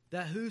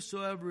 that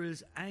whosoever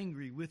is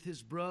angry with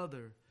his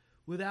brother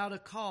without a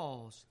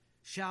cause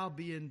shall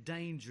be in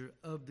danger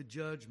of the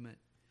judgment.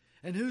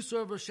 And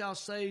whosoever shall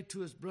say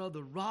to his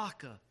brother,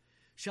 Raca,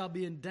 shall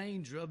be in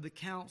danger of the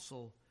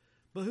council.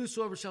 But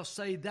whosoever shall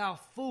say, thou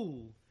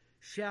fool,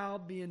 shall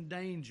be in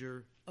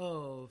danger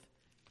of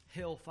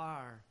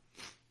hellfire.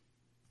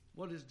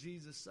 What is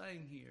Jesus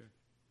saying here?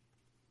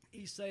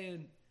 He's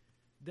saying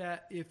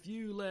that if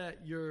you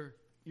let your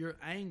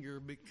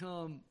anger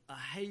become a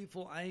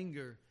hateful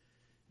anger,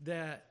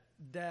 that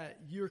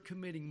you're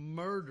committing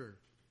murder.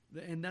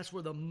 And that's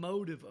where the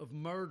motive of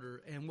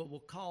murder and what will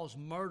cause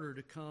murder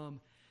to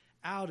come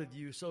out of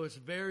you. So it's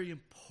very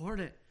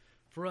important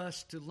for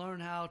us to learn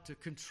how to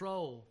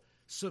control,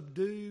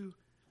 subdue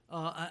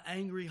an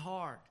angry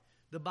heart.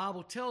 The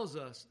Bible tells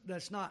us that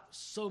it's not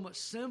so much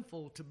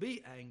sinful to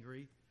be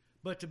angry,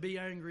 but to be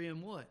angry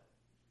in what?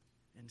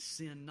 And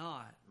sin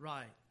not,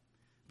 right?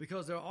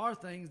 Because there are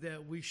things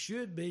that we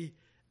should be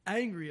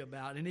angry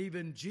about. And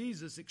even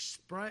Jesus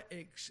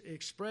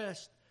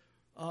expressed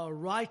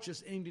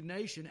righteous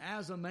indignation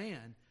as a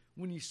man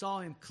when you saw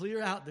him clear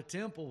out the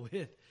temple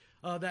with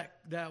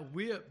that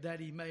whip that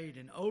he made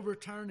and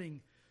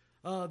overturning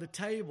the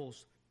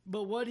tables.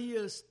 But what he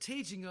is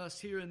teaching us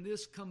here in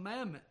this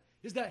commandment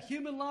is that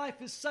human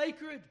life is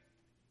sacred.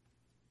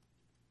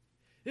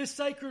 It's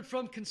sacred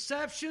from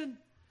conception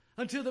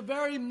until the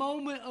very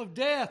moment of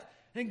death.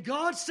 And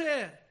God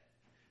said,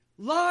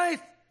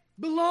 life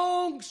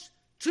belongs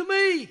to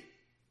me.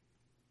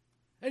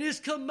 And his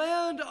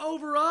command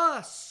over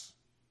us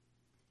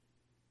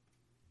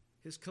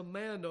is to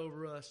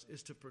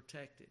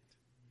protect it,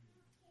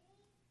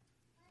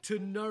 to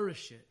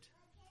nourish it,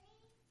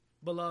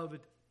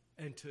 beloved,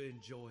 and to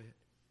enjoy it.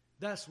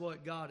 That's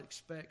what God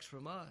expects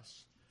from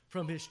us,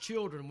 from his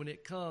children when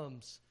it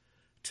comes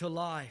to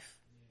life,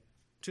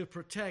 to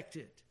protect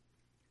it,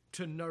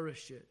 to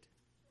nourish it,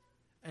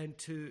 and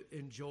to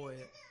enjoy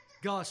it.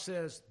 God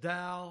says,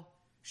 thou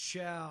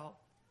shalt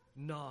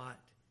not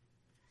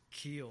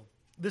kill.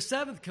 The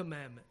seventh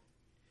commandment.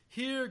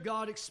 Here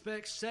God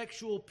expects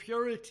sexual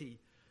purity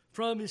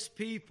from his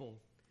people.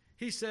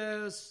 He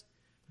says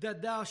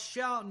that thou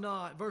shalt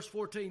not, verse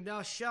 14,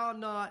 thou shalt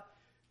not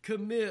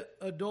commit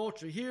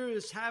adultery. Here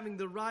is having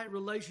the right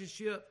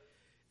relationship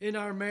in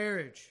our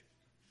marriage.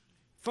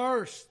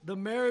 First, the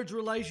marriage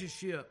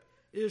relationship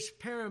is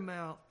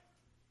paramount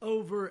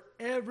over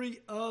every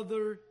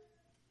other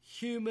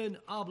human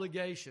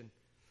obligation.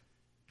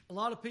 A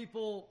lot of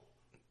people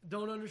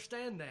don't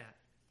understand that,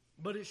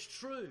 but it's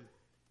true.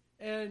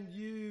 And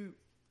you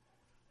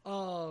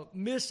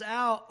miss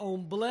out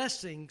on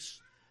blessings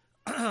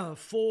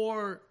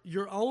for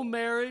your own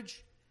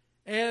marriage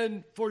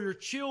And for your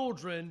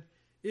children,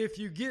 if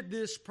you get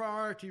this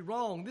priority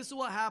wrong, this is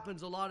what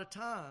happens a lot of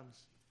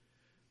times.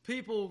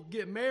 People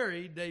get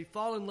married, they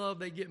fall in love,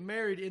 they get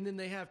married, and then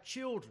they have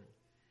children.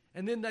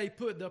 And then they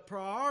put the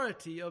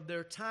priority of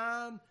their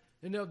time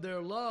and of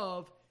their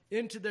love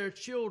into their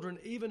children,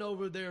 even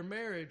over their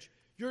marriage.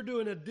 You're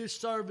doing a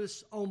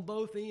disservice on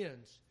both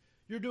ends.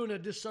 You're doing a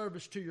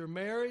disservice to your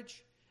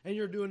marriage, and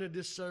you're doing a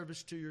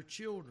disservice to your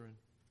children.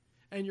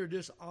 And you're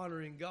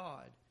dishonoring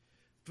God.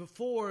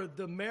 For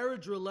the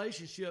marriage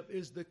relationship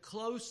is the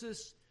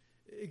closest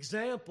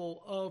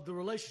example of the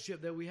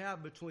relationship that we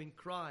have between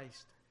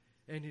Christ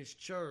and His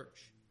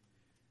church.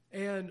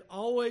 And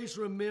always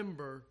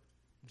remember,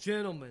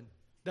 gentlemen,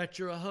 that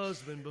you're a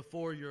husband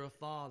before you're a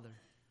father.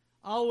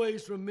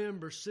 Always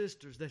remember,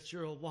 sisters, that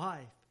you're a wife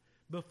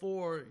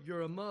before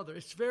you're a mother.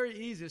 It's very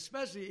easy,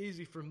 especially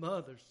easy for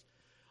mothers,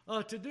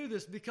 to do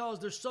this because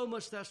there's so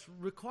much that's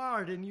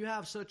required and you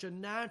have such a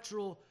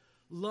natural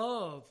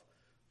love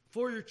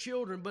for your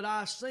children. But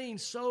I've seen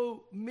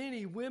so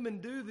many women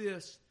do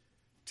this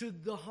to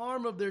the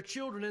harm of their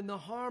children and the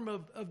harm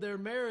of their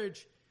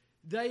marriage.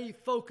 They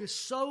focus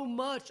so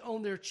much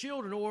on their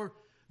children, or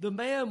the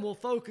man will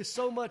focus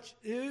so much,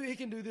 he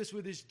can do this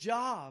with his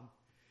job.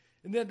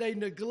 And then they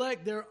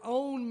neglect their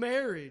own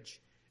marriage.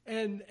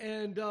 And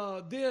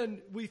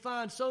then we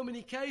find so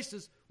many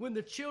cases when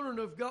the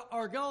children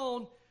are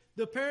gone,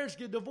 the parents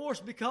get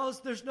divorced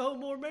because there's no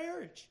more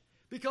marriage.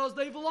 Because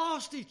they've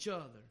lost each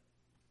other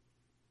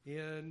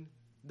in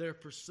their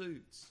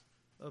pursuits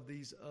of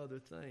these other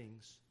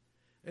things.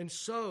 And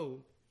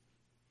so,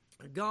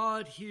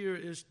 God here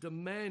is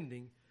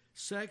demanding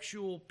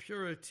sexual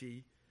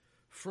purity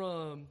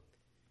from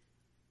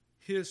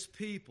His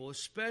people,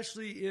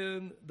 especially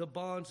in the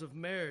bonds of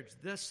marriage.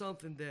 That's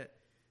something that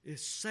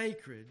is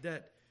sacred,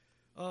 that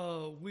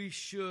we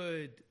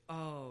should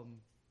hold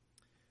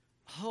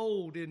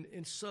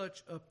in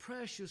such a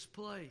precious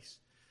place.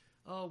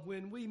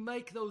 When we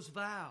make those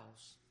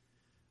vows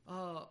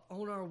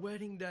on our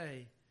wedding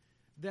day,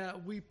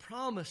 that we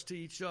promise to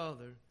each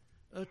other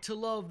to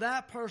love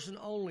that person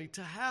only,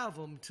 to have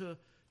them, to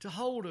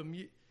hold them.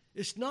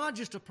 It's not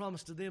just a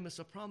promise to them, it's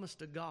a promise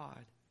to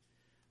God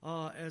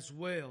as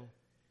well.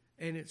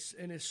 And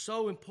it's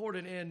so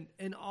important.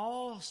 And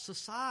all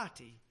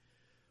society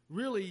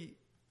really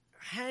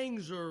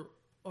hangs or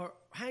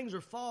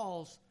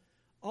falls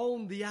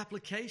on the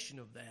application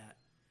of that.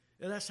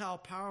 And that's how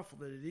powerful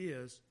that it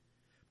is.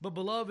 But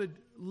beloved,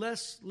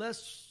 lest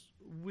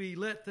we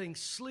let things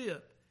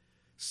slip.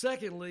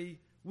 Secondly,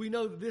 we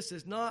know that this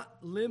is not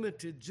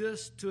limited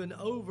just to an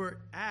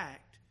overt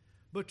act,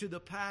 but to the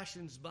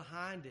passions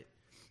behind it.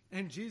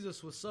 And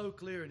Jesus was so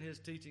clear in His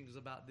teachings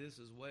about this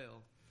as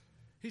well.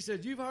 He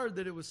said, you've heard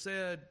that it was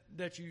said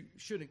that you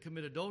shouldn't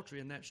commit adultery,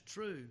 and that's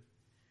true.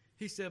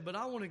 He said, but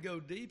I want to go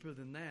deeper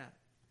than that.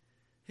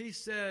 He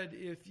said,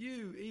 if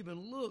you even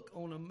look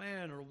on a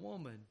man or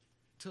woman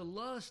to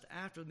lust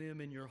after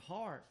them in your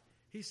heart,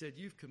 He said,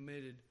 you've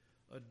committed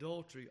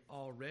adultery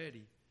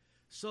already.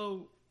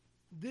 So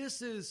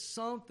this is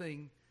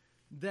something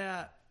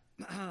that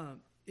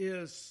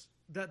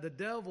that the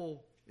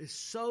devil is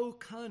so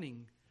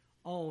cunning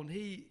on.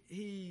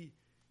 He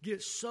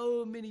gets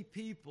so many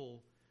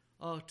people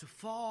to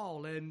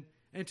fall and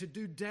to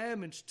do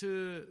damage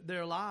to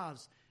their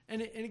lives.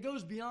 And it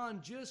goes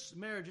beyond just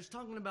marriage. It's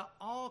talking about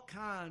all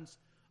kinds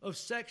of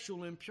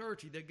sexual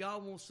impurity that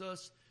God wants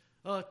us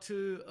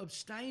to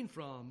abstain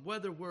from,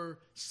 whether we're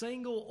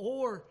single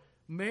or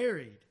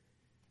married.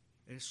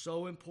 It's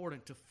so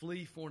important to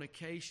flee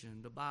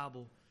fornication. The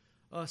Bible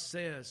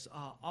says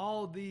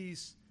all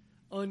these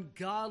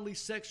ungodly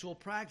sexual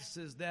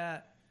practices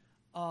that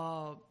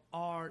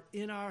are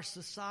in our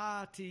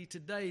society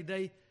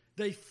today,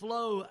 they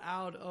flow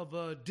out of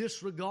a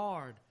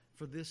disregard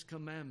for this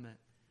commandment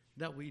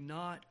that we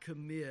not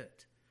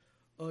commit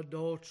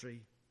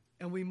adultery.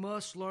 And we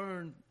must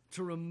learn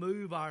to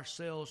remove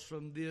ourselves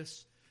from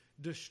this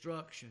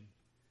destruction.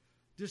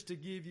 Just to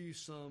give you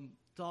some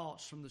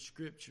thoughts from the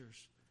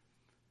Scriptures,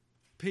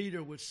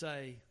 Peter would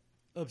say,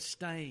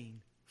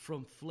 abstain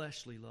from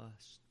fleshly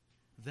lust,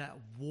 that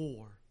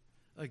war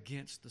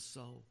against the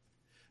soul.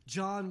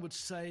 John would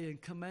say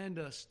and command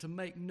us to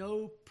make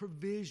no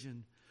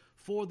provision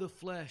for the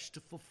flesh to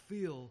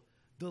fulfill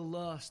the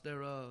lust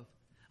thereof.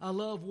 I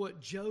love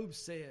what Job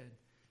said.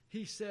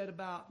 He said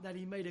about that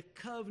he made a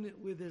covenant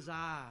with his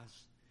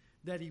eyes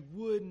that he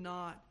would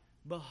not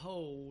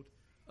behold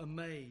a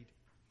maid.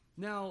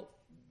 Now,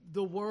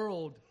 the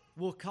world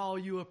will call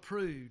you a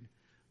prude.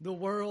 The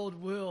world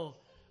will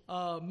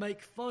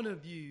make fun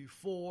of you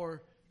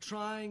for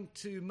trying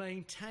to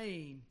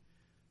maintain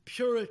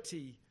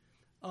purity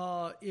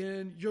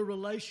in your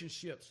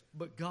relationships.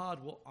 But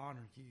God will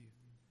honor you.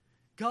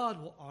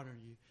 God will honor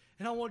you.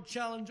 And I want to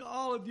challenge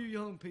all of you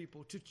young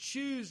people to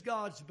choose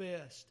God's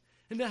best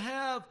and to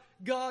have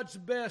God's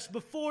best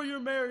before you're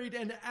married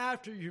and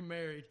after you're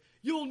married.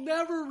 You'll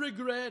never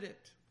regret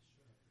it.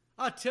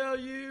 I tell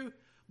you,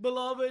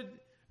 beloved,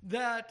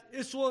 that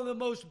it's one of the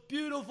most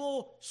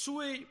beautiful,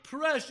 sweet,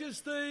 precious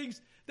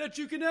things that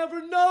you can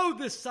ever know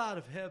this side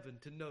of heaven,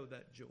 to know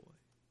that joy.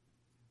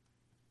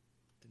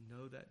 To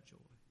know that joy.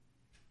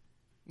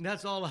 And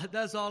that's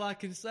all I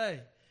can say,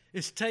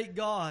 is take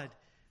God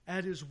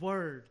at His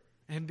word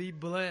and be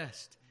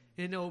blessed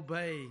in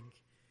obeying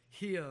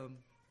Him.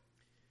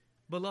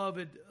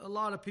 Beloved, a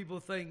lot of people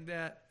think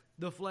that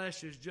the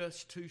flesh is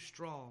just too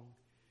strong,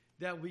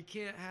 that we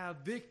can't have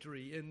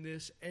victory in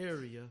this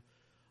area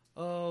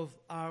of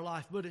our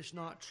life. But it's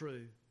not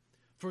true.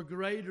 For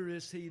greater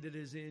is He that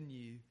is in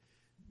you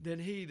than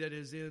he that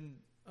is in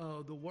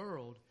the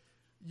world.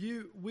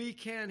 We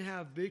can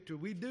have victory.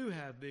 We do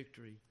have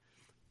victory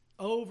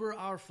over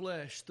our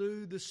flesh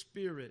through the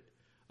Spirit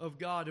of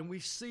God. And we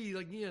see,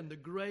 again, the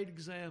great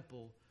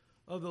example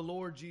of the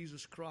Lord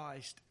Jesus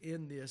Christ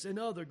in this, and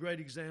other great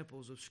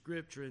examples of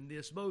Scripture in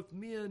this, both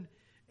men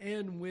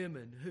and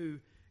women who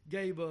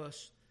gave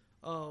us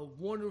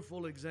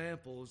wonderful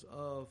examples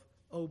of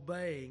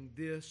obeying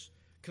this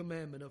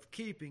commandment, of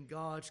keeping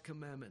God's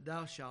commandment,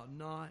 thou shalt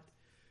not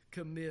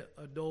commit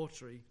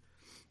adultery.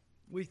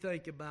 We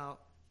think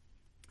about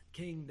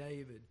King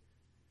David.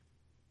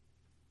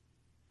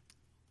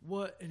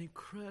 What an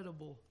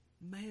incredible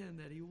man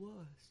that he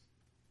was.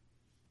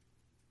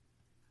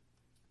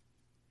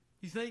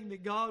 You think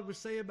that God would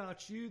say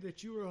about you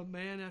that you are a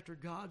man after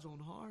God's own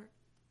heart?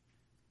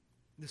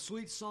 The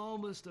sweet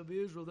psalmist of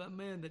Israel, that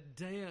man that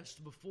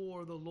danced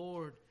before the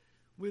Lord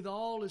with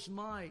all his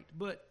might,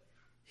 but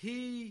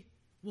he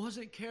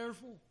wasn't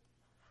careful.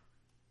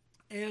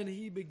 And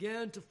he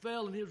began to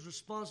fail in his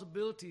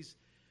responsibilities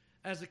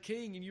as a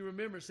king. And you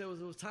remember it said it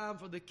was time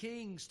for the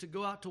kings to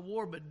go out to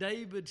war, but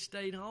David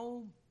stayed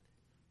home.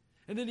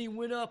 And then he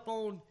went up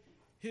on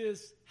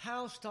his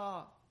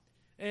housetop,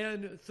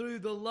 and through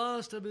the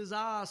lust of his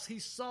eyes, he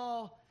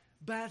saw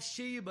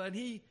Bathsheba, and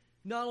he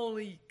not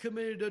only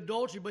committed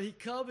adultery, but he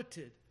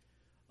coveted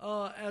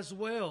as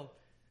well.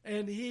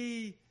 And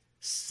he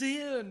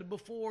sinned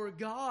before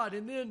God,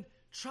 and then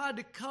tried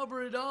to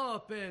cover it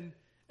up and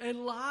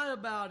lie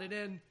about it,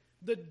 and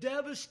the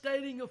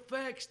devastating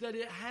effects that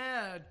it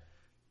had.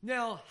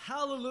 Now,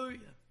 hallelujah,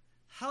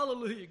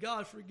 hallelujah,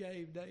 God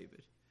forgave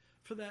David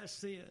for that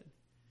sin.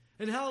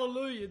 And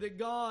hallelujah that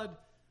God,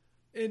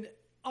 and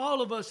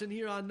all of us in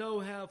here I know,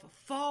 have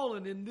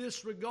fallen in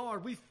this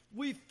regard.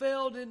 We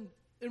failed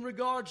in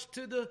regards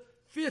to the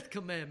fifth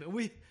commandment.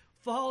 We've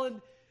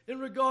fallen in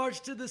regards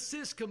to the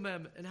sixth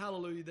commandment. And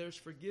hallelujah, there's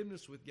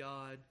forgiveness with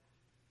God.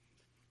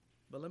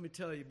 But let me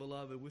tell you,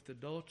 beloved, with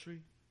adultery,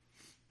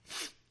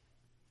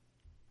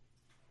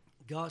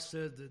 God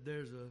says that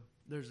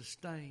there's a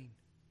stain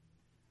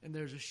and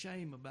there's a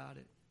shame about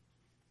it.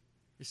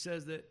 It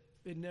says that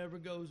it never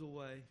goes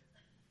away.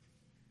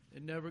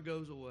 It never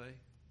goes away.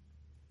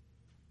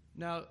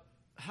 Now,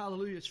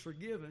 hallelujah, it's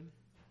forgiven,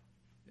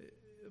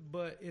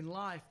 but in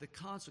life, the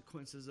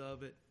consequences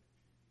of it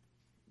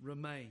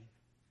remain.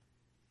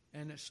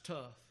 And it's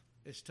tough.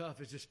 It's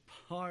tough. It's just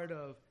part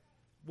of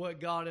what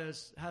God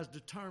has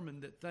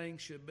determined that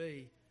things should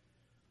be.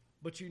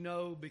 But you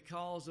know,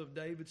 because of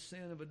David's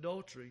sin of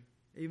adultery,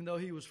 even though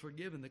he was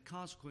forgiven, the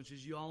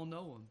consequences, you all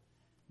know them.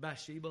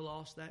 Bathsheba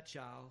lost that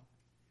child,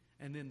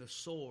 and then the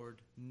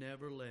sword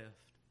never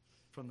left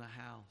from the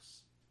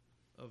house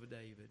of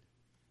David.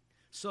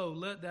 So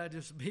let that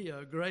just be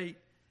a great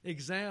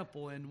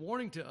example and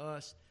warning to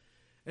us.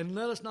 And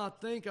let us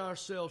not think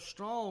ourselves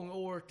strong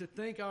or to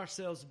think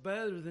ourselves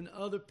better than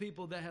other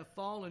people that have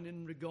fallen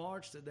in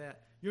regards to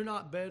that. You're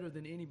not better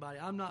than anybody.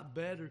 I'm not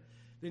better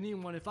than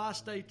anyone. If I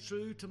stay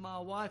true to my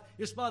wife,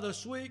 it's by the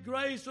sweet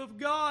grace of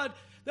God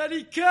that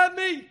He kept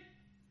me.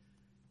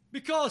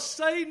 Because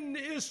Satan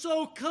is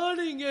so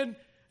cunning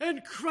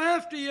and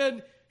crafty,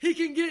 and he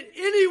can get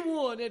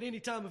anyone at any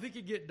time. If he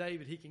could get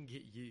David, he can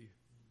get you.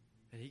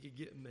 And he could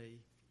get me.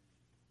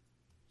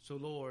 So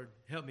Lord,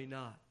 help me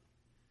not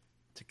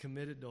to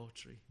commit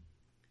adultery.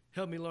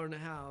 Help me learn to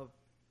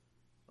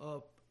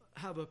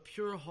have a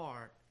pure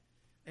heart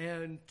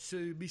and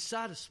to be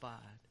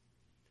satisfied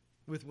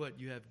with what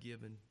you have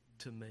given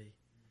to me.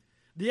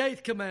 The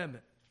eighth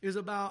commandment is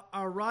about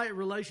our right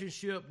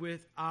relationship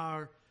with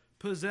our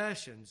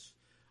possessions,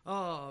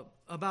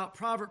 about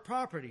private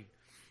property.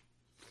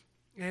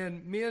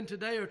 And men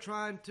today are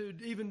trying to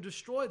even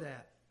destroy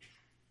that.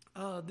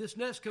 This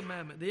next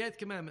commandment, the eighth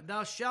commandment,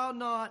 thou shalt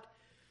not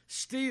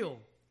steal.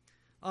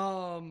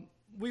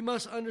 We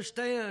must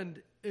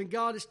understand, and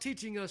God is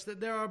teaching us that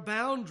there are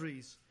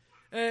boundaries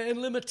and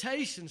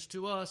limitations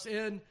to us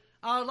in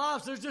our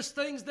lives. There's just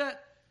things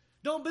that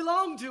don't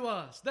belong to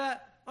us,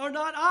 that are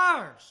not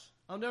ours.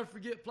 I'll never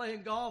forget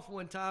playing golf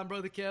one time,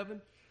 Brother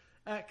Kevin,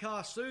 at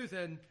Kossuth,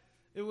 and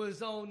it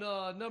was on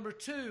number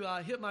 2.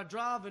 I hit my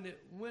drive, and it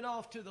went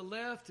off to the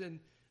left and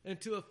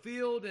to a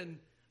field, and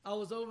I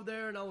was over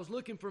there, and I was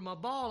looking for my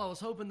ball. I was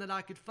hoping that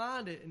I could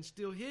find it and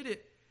still hit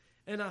it,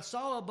 and I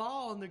saw a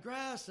ball in the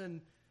grass, and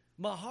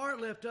my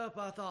heart leapt up.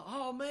 I thought,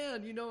 oh,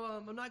 man,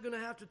 I'm not going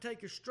to have to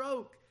take a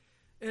stroke.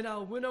 And I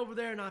went over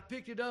there, and I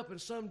picked it up, and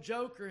some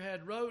joker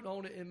had wrote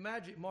on it in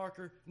magic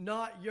marker,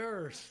 not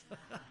yours.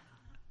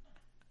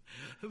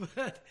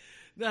 But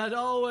that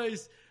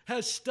always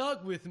has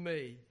stuck with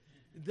me.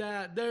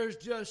 that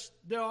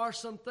there are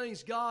some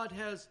things God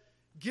has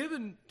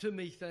given to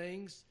me,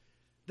 things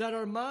that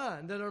are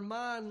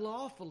mine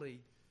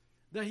lawfully,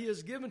 that He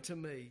has given to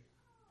me.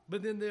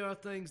 But then there are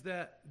things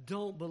that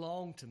don't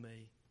belong to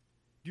me.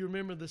 Do you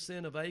remember the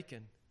sin of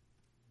Achan?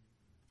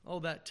 Oh,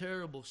 that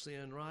terrible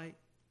sin, right?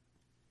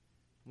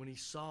 When he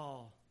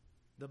saw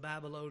the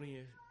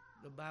Babylonian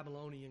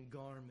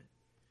garment.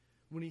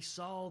 When he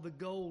saw the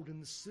gold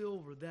and the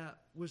silver that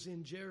was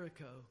in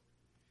Jericho.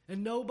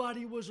 And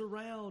nobody was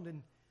around,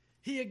 and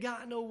he had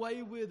gotten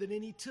away with it,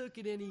 and he took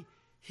it and he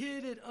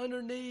hid it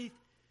underneath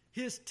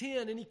his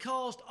tent, and he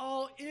caused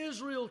all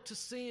Israel to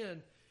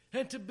sin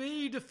and to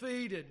be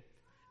defeated.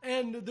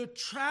 And the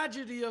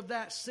tragedy of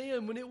that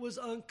sin, when it was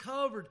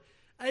uncovered,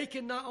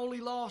 Achan not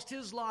only lost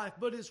his life,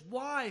 but his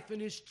wife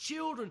and his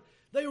children.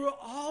 They were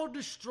all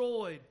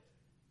destroyed.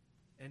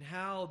 And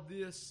how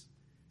this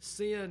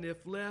sin,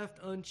 if left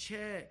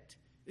unchecked,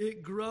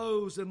 it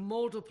grows and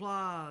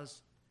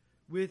multiplies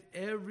with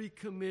every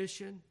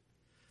commission.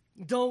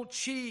 Don't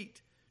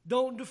cheat.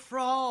 Don't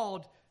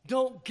defraud.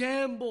 Don't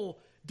gamble.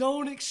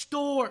 Don't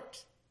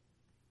extort.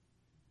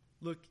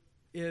 Look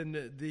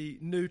in the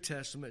New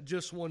Testament,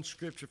 just one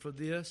scripture for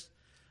this.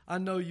 I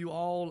know you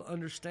all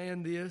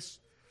understand this,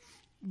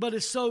 but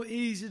it's so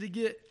easy to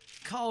get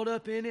caught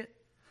up in it.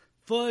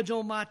 Fudge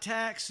on my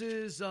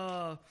taxes,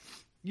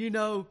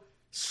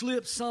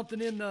 slip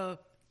something in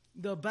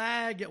the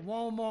bag at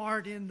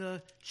Walmart in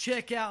the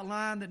checkout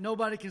line that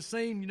nobody can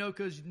see,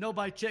 because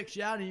nobody checks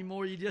you out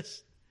anymore. You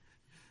just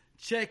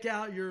check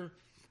out your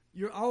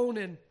own.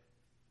 And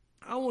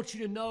I want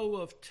you to know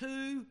of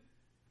two,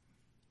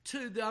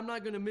 I'm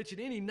not going to mention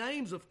any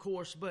names, of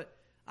course, but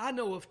I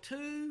know of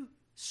two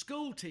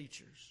school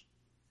teachers.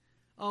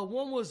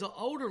 One was an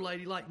older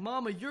lady, like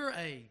Mama your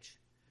age,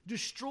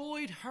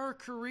 destroyed her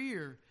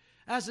career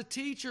as a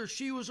teacher.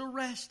 She was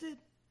arrested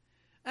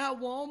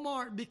at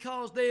Walmart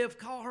because they have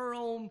caught her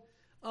on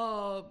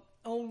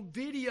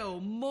video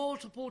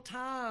multiple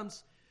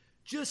times,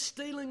 just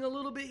stealing a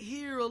little bit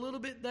here, a little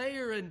bit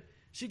there, and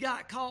she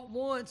got caught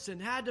once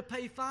and had to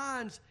pay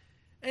fines,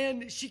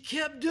 and she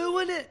kept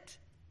doing it,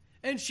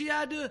 and she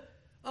had to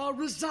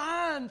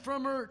resign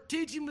from her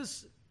teaching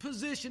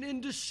position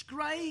in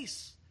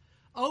disgrace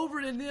over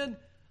it. And then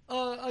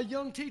a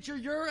young teacher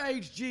your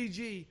age,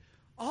 Gigi,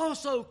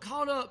 also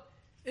caught up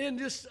in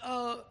this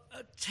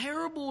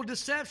terrible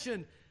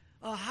deception,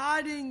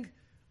 hiding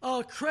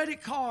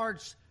credit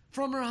cards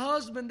from her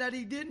husband that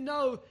he didn't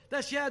know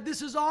that she had.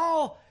 This is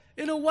all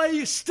in a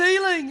way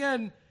stealing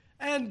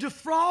and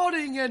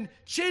defrauding and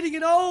cheating.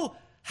 And oh,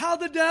 how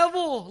the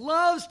devil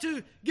loves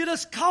to get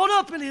us caught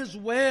up in his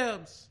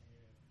webs.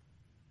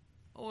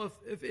 Oh,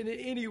 if in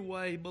any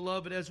way,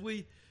 beloved, as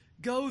we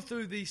go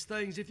through these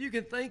things, if you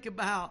can think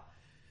about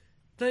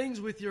things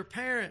with your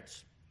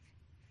parents,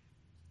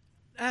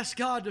 ask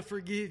God to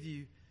forgive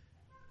you.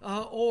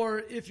 Or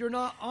if you're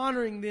not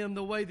honoring them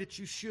the way that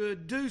you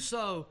should, do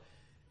so.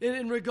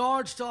 In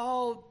regards to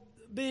all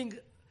being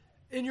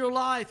in your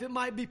life, it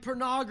might be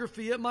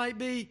pornography. It might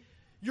be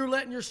you're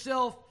letting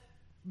yourself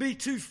be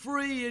too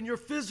free in your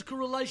physical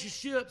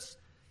relationships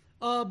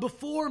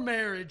before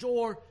marriage.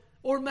 Or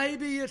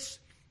maybe it's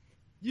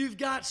you've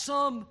got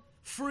some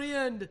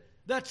friend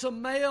that's a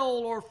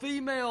male or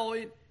female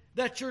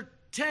that you're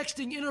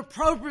texting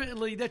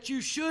inappropriately that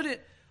you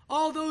shouldn't.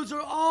 All those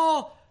are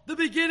all the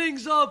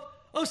beginnings of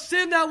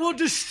sin that will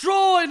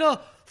destroy, and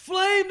a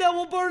flame that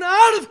will burn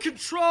out of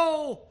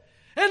control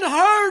and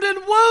hurt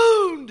and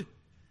wound.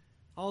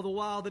 All the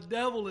while the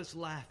devil is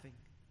laughing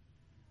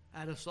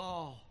at us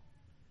all.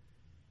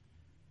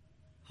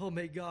 Oh,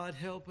 may God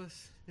help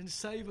us and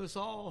save us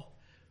all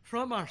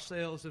from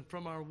ourselves and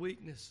from our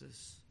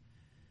weaknesses.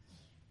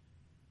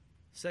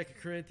 2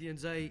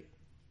 Corinthians 8,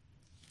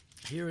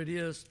 here it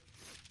is.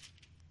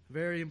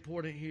 Very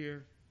important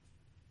here.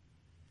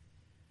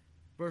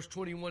 Verse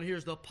 21,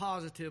 here's the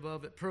positive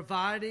of it.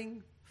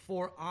 Providing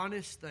for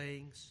honest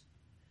things,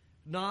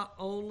 not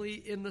only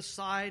in the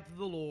sight of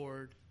the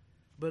Lord,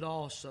 but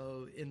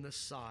also in the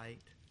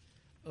sight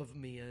of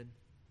men.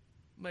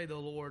 May the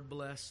Lord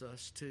bless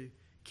us to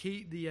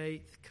keep the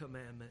 8th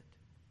commandment.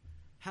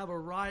 Have a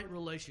right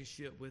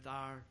relationship with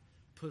our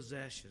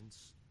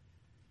possessions.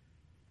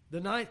 The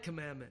 9th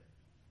commandment,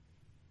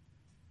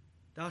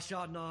 thou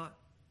shalt not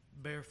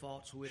bear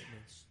false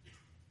witness.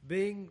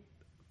 Being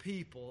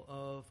people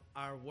of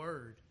our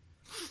word.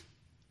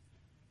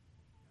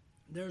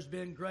 There's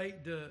been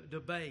great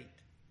debate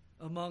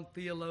among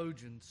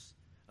theologians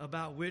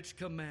about which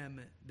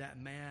commandment that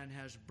man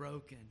has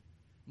broken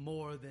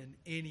more than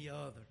any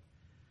other.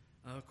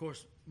 Of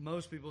course,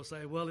 most people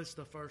say, well, it's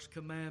the first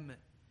commandment.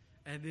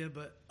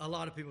 But a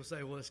lot of people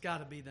say, well, it's got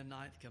to be the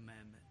 9th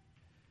commandment.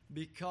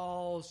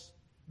 Because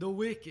the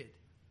wicked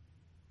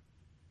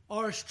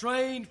are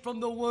estranged from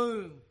the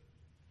womb.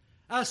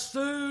 As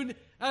soon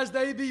as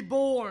they be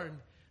born,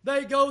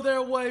 they go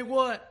their way,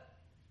 what?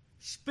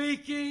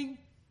 Speaking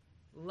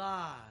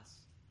lies.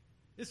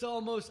 It's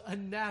almost a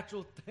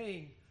natural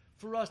thing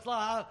for us to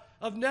lie.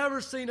 I've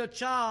never seen a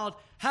child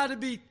how to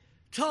be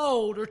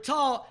told or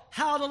taught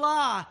how to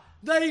lie.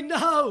 They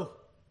know,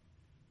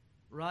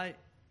 right?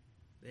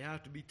 They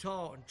have to be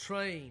taught and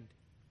trained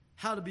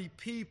how to be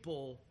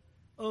people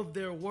of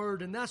their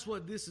word. And that's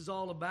what this is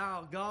all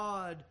about.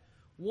 God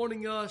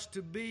wanting us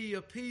to be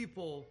a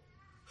people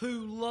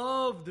who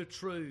love the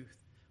truth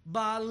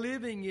by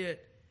living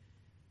it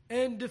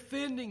and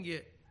defending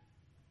it.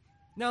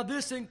 Now,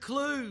 this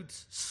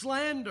includes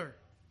slander.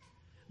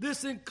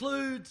 This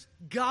includes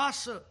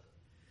gossip.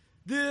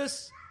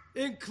 This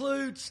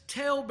includes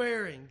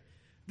talebearing.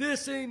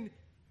 This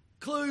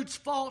includes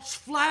false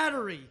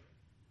flattery.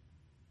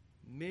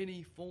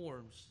 Many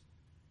forms.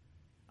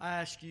 I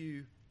ask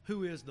you,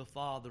 who is the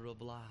father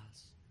of lies?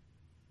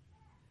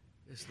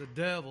 It's the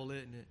devil,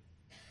 isn't it?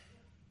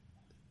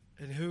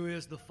 And who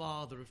is the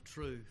father of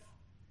truth?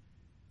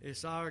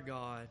 It's our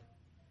God.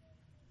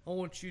 I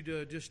want you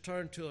to just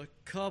turn to a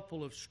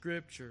couple of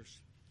scriptures.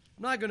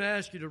 I'm not going to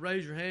ask you to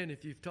raise your hand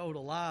if you've told a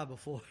lie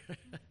before.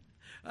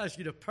 I ask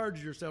you to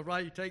perjure yourself,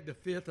 right? You take the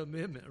Fifth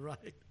Amendment,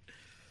 right?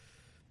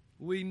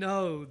 We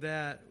know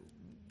that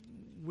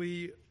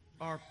we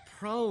are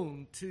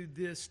prone to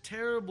this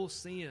terrible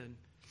sin,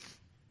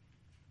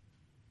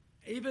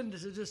 even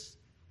to just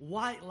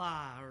white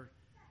lie or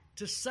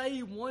to say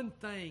one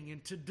thing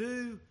and to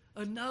do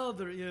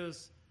another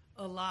is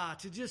a lie.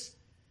 To just,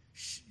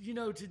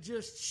 to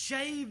just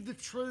shave the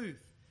truth.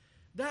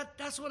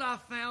 That's what I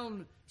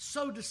found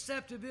so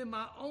deceptive in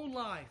my own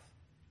life.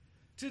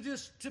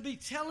 To be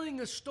telling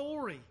a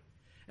story.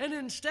 And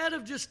instead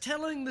of just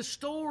telling the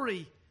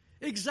story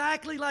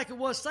exactly like it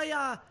was, say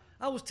I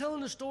was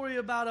telling a story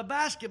about a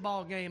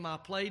basketball game I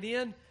played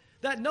in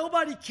that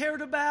nobody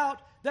cared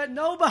about, that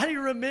nobody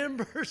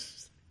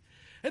remembers,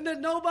 and that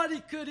nobody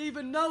could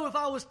even know if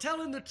I was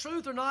telling the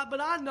truth or not.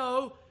 But I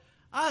know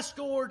I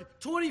scored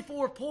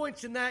 24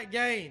 points in that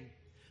game.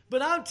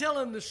 But I'm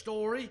telling the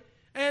story,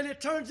 and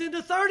it turns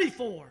into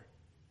 34.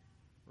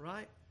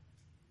 Right?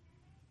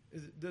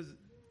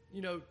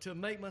 To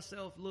make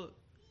myself look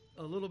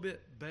a little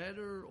bit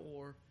better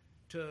or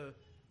to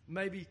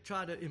maybe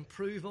try to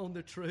improve on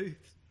the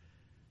truth.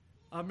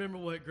 I remember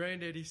what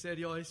Granddaddy said.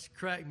 He always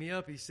cracked me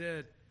up. He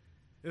said,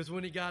 it was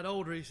when he got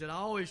older, he said, I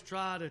always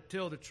try to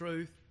tell the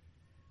truth.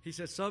 He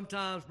said,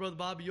 sometimes, Brother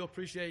Bobby, you'll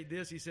appreciate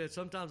this. He said,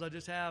 sometimes I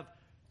just have a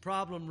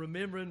problem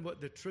remembering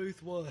what the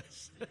truth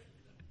was.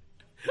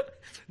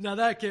 Now,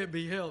 that can't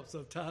be helped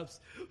sometimes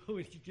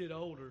when you get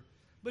older.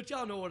 But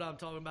y'all know what I'm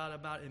talking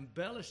about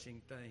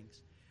embellishing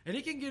things. And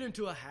it can get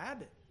into a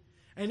habit.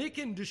 And it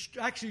can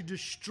actually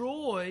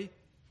destroy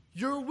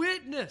your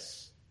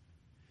witness.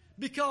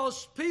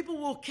 Because people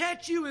will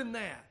catch you in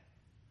that.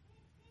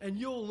 And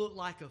you'll look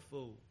like a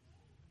fool.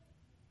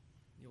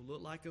 You'll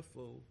look like a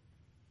fool.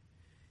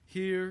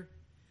 Here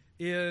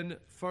in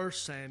 1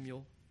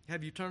 Samuel,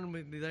 have you turned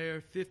with me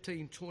there,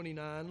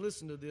 15:29.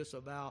 Listen to this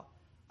about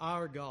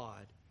our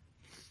God.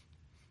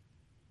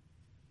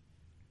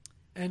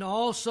 And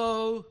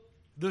also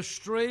the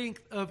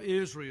strength of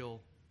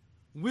Israel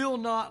will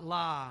not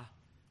lie,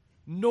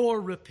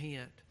 nor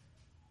repent.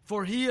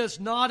 For he is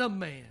not a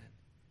man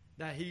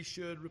that he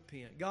should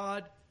repent.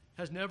 God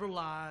has never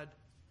lied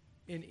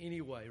in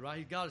any way,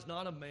 right? God is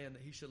not a man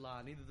that he should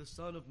lie, neither the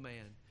Son of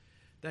Man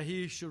that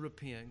he should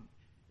repent.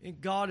 And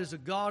God is a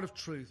God of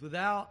truth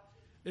without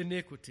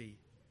iniquity.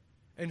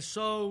 And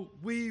so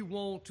we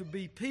want to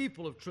be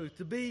people of truth,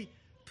 to be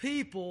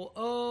people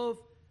of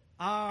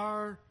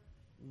our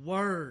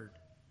word.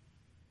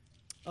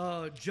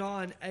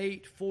 John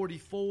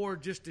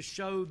 8:44, just to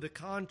show the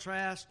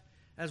contrast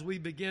as we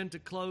begin to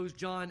close.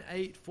 John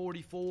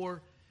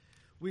 8:44,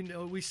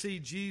 we see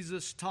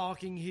Jesus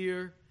talking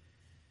here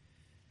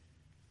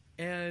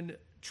and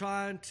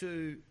trying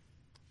to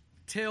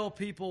tell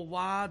people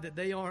why that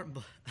they aren't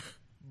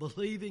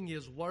believing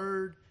his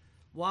word,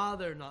 why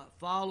they're not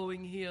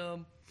following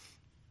him.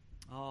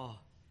 Oh,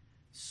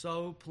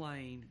 so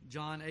plain.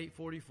 John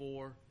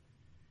 8:44.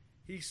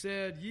 He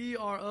said, ye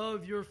are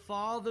of your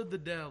father the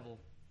devil,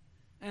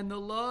 and the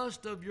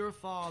lust of your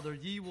father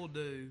ye will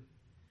do.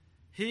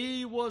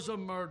 He was a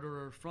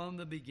murderer from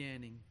the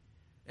beginning,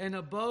 and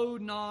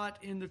abode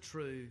not in the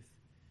truth,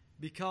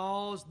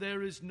 because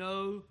there is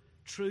no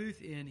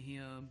truth in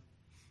him.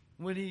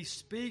 When he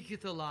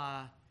speaketh a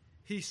lie,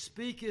 he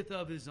speaketh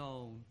of his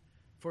own,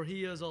 for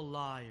he is a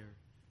liar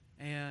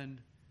and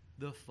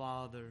the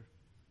father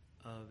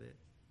of it.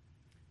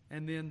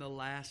 And then the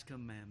last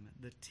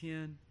commandment, the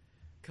 10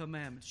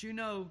 commandments. You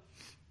know,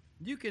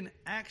 you can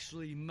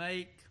actually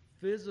make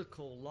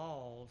physical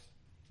laws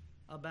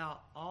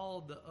about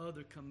all the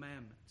other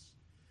commandments.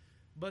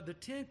 But the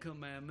 10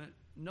 commandment,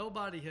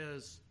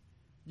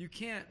 you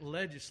can't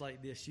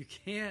legislate this. You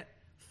can't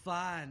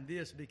find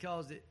this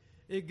because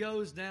it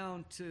goes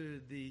down to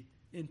the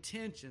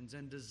intentions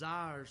and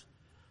desires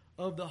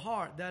of the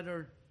heart that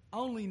are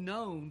only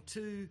known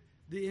to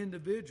the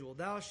individual.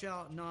 Thou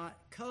shalt not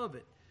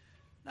covet.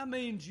 That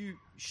means you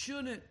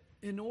shouldn't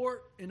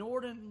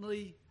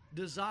inordinately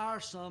desire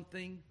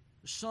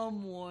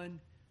someone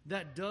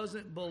that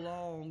doesn't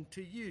belong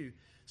to you.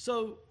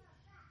 So,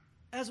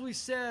 as we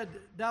said,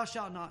 thou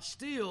shalt not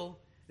steal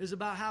is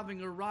about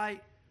having a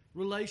right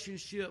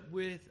relationship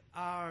with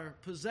our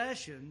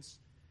possessions,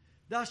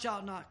 thou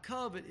shalt not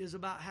covet is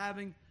about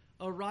having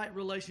a right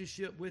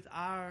relationship with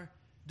our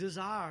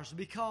desires,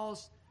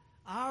 because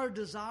our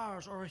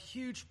desires are a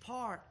huge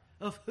part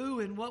of who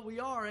and what we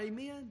are.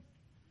 Amen?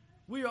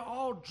 We are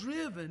all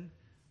driven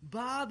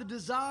by the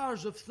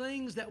desires of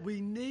things that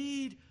we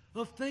need,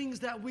 of things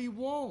that we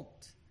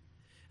want.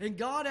 And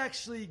God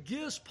actually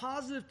gives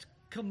positive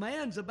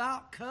commands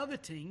about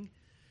coveting,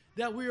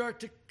 that we are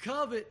to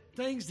covet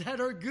things that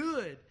are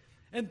good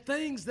and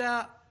things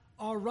that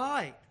are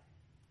right.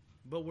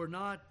 But we're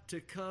not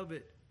to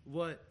covet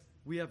what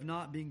we have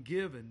not been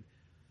given.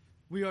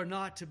 We are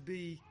not to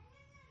be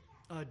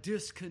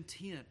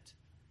discontent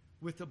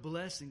with the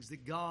blessings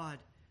that God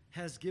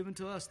has given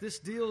to us. This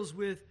deals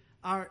with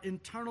our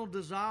internal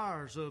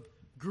desires of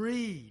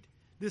greed.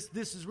 This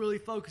is really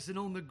focusing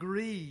on the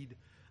greed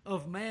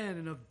of man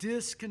and of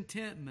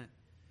discontentment.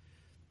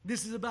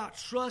 This is about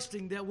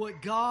trusting that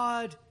what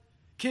God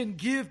can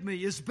give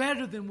me is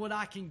better than what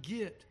I can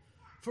get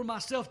for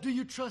myself. Do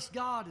you trust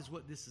God is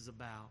what this is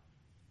about.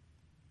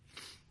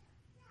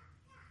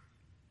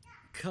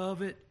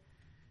 Covet.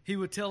 He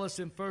would tell us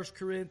in 1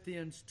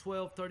 Corinthians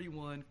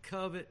 12:31,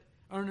 covet,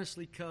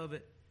 earnestly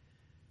covet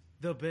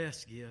the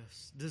best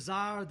gifts.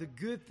 Desire the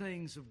good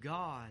things of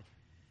God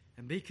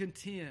and be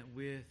content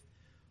with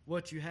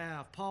what you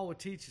have. Paul would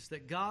teach us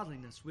that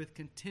godliness with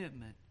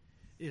contentment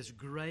is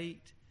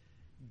great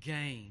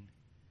gain.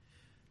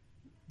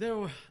 There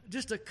were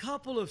just a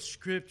couple of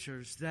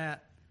scriptures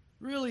that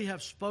really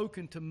have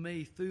spoken to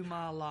me through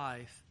my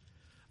life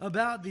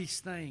about these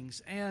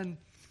things and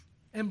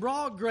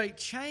brought great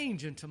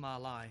change into my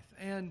life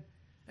and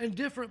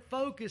different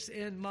focus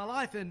in my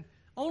life. And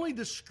only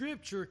the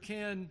Scripture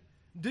can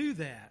do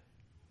that.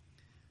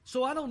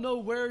 So I don't know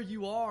where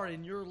you are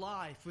in your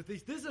life with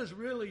these. This is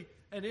really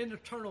an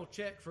internal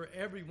check for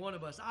every one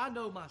of us. I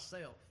know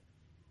myself.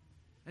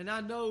 And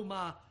I know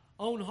my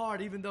own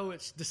heart, even though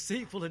it's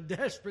deceitful and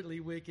desperately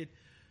wicked.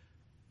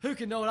 Who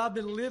can know it? I've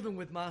been living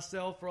with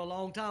myself for a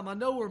long time. I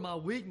know where my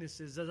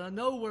weaknesses are. I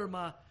know where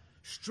my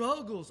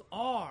struggles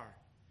are.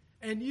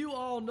 And you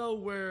all know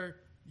where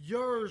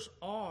yours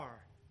are.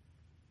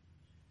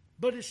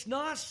 But it's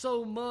not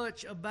so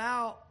much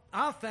about,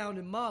 I found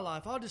in my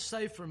life, I'll just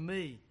say for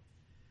me,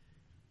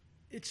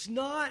 it's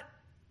not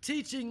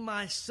teaching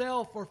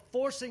myself or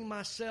forcing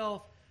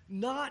myself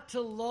not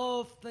to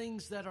love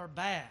things that are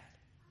bad.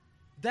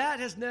 That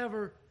has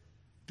never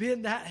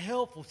been that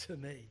helpful to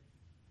me.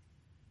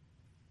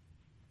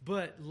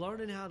 But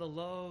learning how to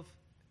love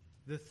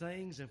the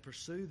things and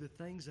pursue the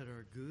things that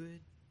are good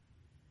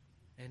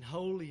and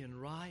holy and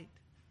right,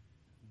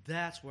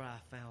 that's where I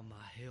found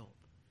my help.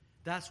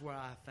 That's where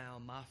I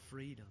found my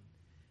freedom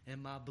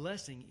and my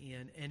blessing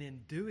in. And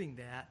in doing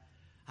that,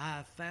 I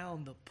have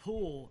found the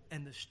pull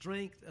and the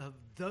strength of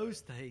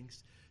those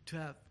things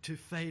to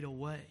fade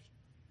away.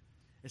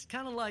 It's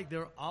kind of like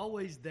they're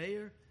always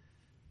there.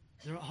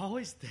 They're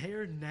always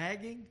there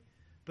nagging,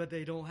 but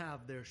they don't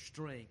have their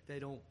strength. They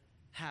don't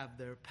have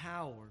their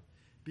power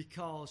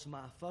because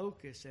my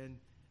focus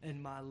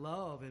and my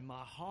love and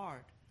my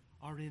heart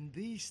are in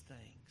these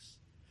things.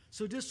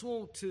 So just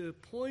want to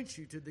point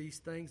you to these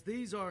things.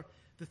 These are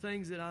the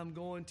things that I'm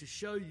going to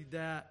show you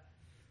that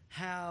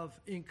have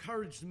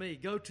encouraged me.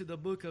 Go to the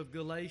book of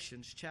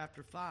Galatians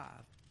chapter 5.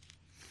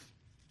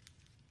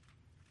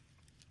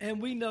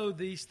 And we know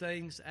these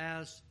things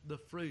as the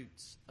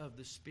fruits of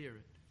the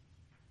Spirit.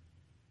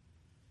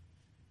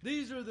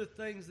 These are the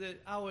things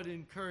that I would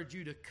encourage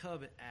you to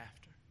covet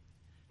after,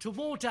 to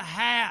want to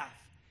have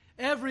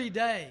every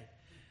day,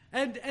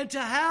 and to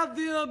have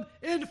them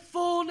in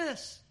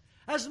fullness,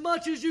 as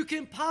much as you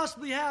can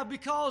possibly have,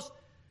 because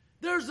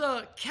there's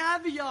a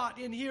caveat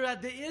in here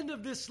at the end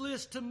of this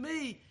list to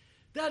me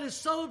that is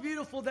so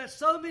beautiful that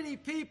so many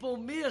people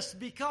miss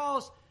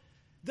because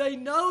they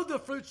know the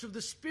fruits of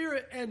the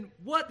Spirit and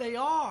what they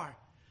are.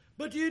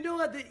 But do you know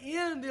at the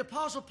end, the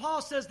Apostle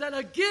Paul says that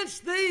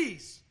against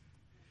these,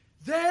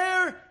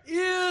 there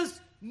is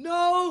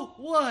no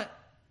what?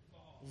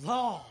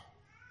 Law.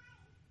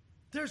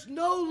 There's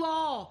no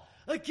law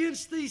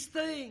against these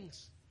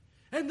things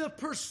and the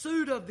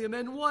pursuit of them.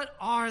 And what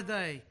are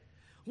they?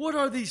 What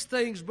are these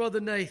things,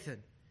 Brother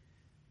Nathan?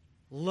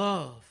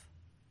 Love,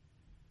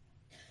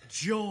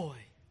 joy,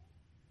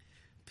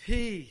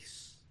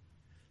 peace,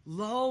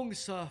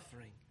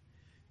 long-suffering,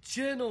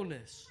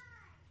 gentleness,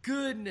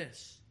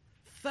 goodness,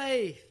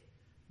 faith,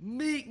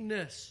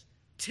 meekness,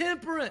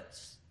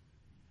 temperance.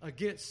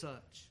 Against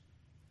such,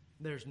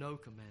 there's no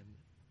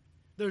commandment.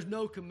 There's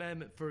no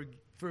commandment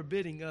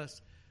forbidding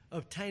us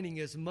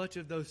obtaining as much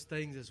of those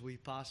things as we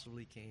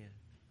possibly can.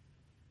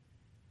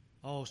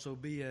 Also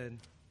be in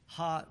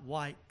hot,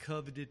 white,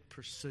 coveted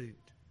pursuit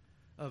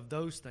of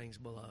those things,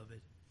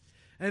 beloved.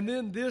 And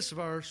then this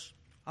verse,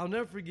 I'll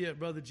never forget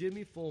Brother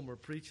Jimmy Fulmer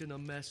preaching a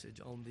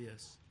message on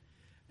this.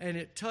 And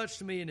it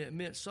touched me and it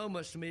meant so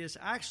much to me. It's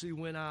actually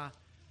when I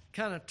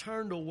kind of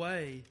turned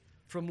away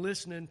from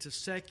listening to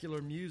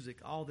secular music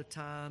all the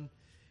time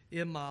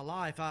in my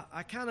life.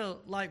 I kind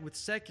of like with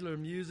secular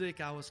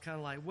music, I was kind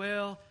of like,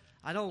 well,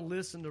 I don't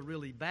listen to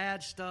really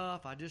bad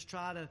stuff. I just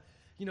try to,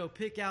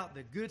 pick out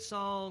the good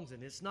songs,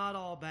 and it's not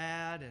all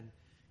bad, and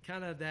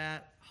kind of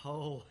that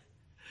whole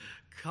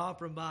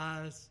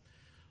compromise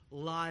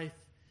life.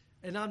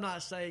 And I'm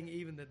not saying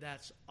even that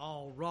that's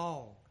all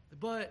wrong,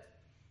 but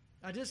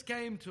I just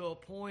came to a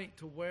point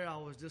to where I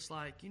was just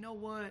like, you know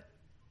what?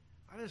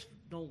 I just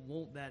don't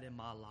want that in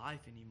my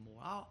life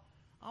anymore.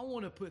 I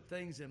want to put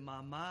things in my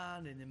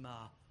mind and in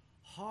my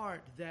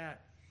heart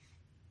that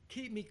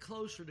keep me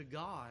closer to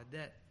God,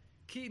 that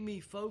keep me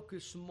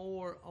focused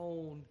more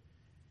on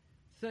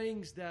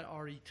things that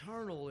are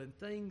eternal and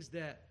things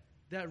that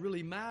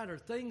really matter,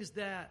 things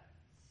that,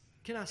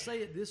 can I say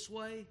it this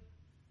way?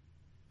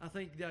 I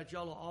think that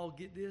y'all will all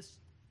get this,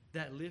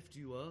 that lift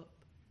you up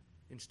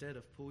instead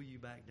of pull you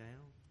back down.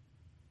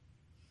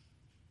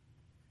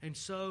 And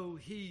so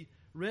he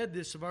read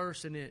this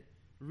verse and it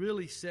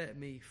really set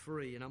me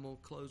free. And I'm going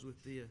to close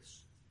with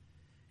this.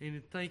 And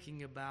in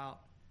thinking about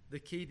the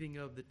keeping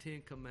of the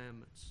Ten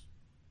Commandments.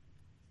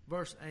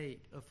 Verse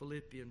 8 of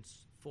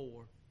Philippians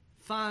 4.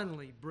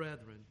 Finally,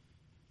 brethren,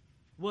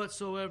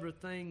 whatsoever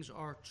things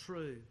are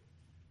true,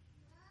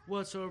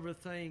 whatsoever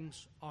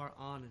things are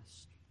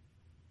honest,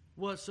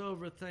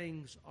 whatsoever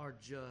things are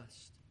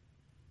just,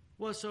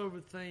 whatsoever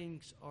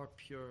things are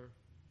pure,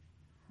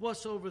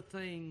 whatsoever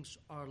things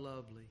are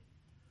lovely,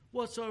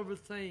 whatsoever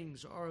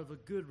things are of a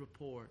good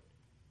report,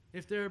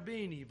 if there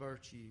be any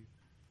virtue,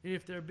 and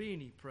if there be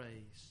any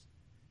praise,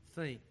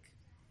 think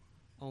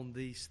on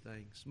these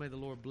things. May the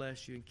Lord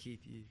bless you and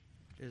keep you,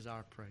 is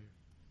our prayer.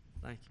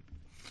 Thank you.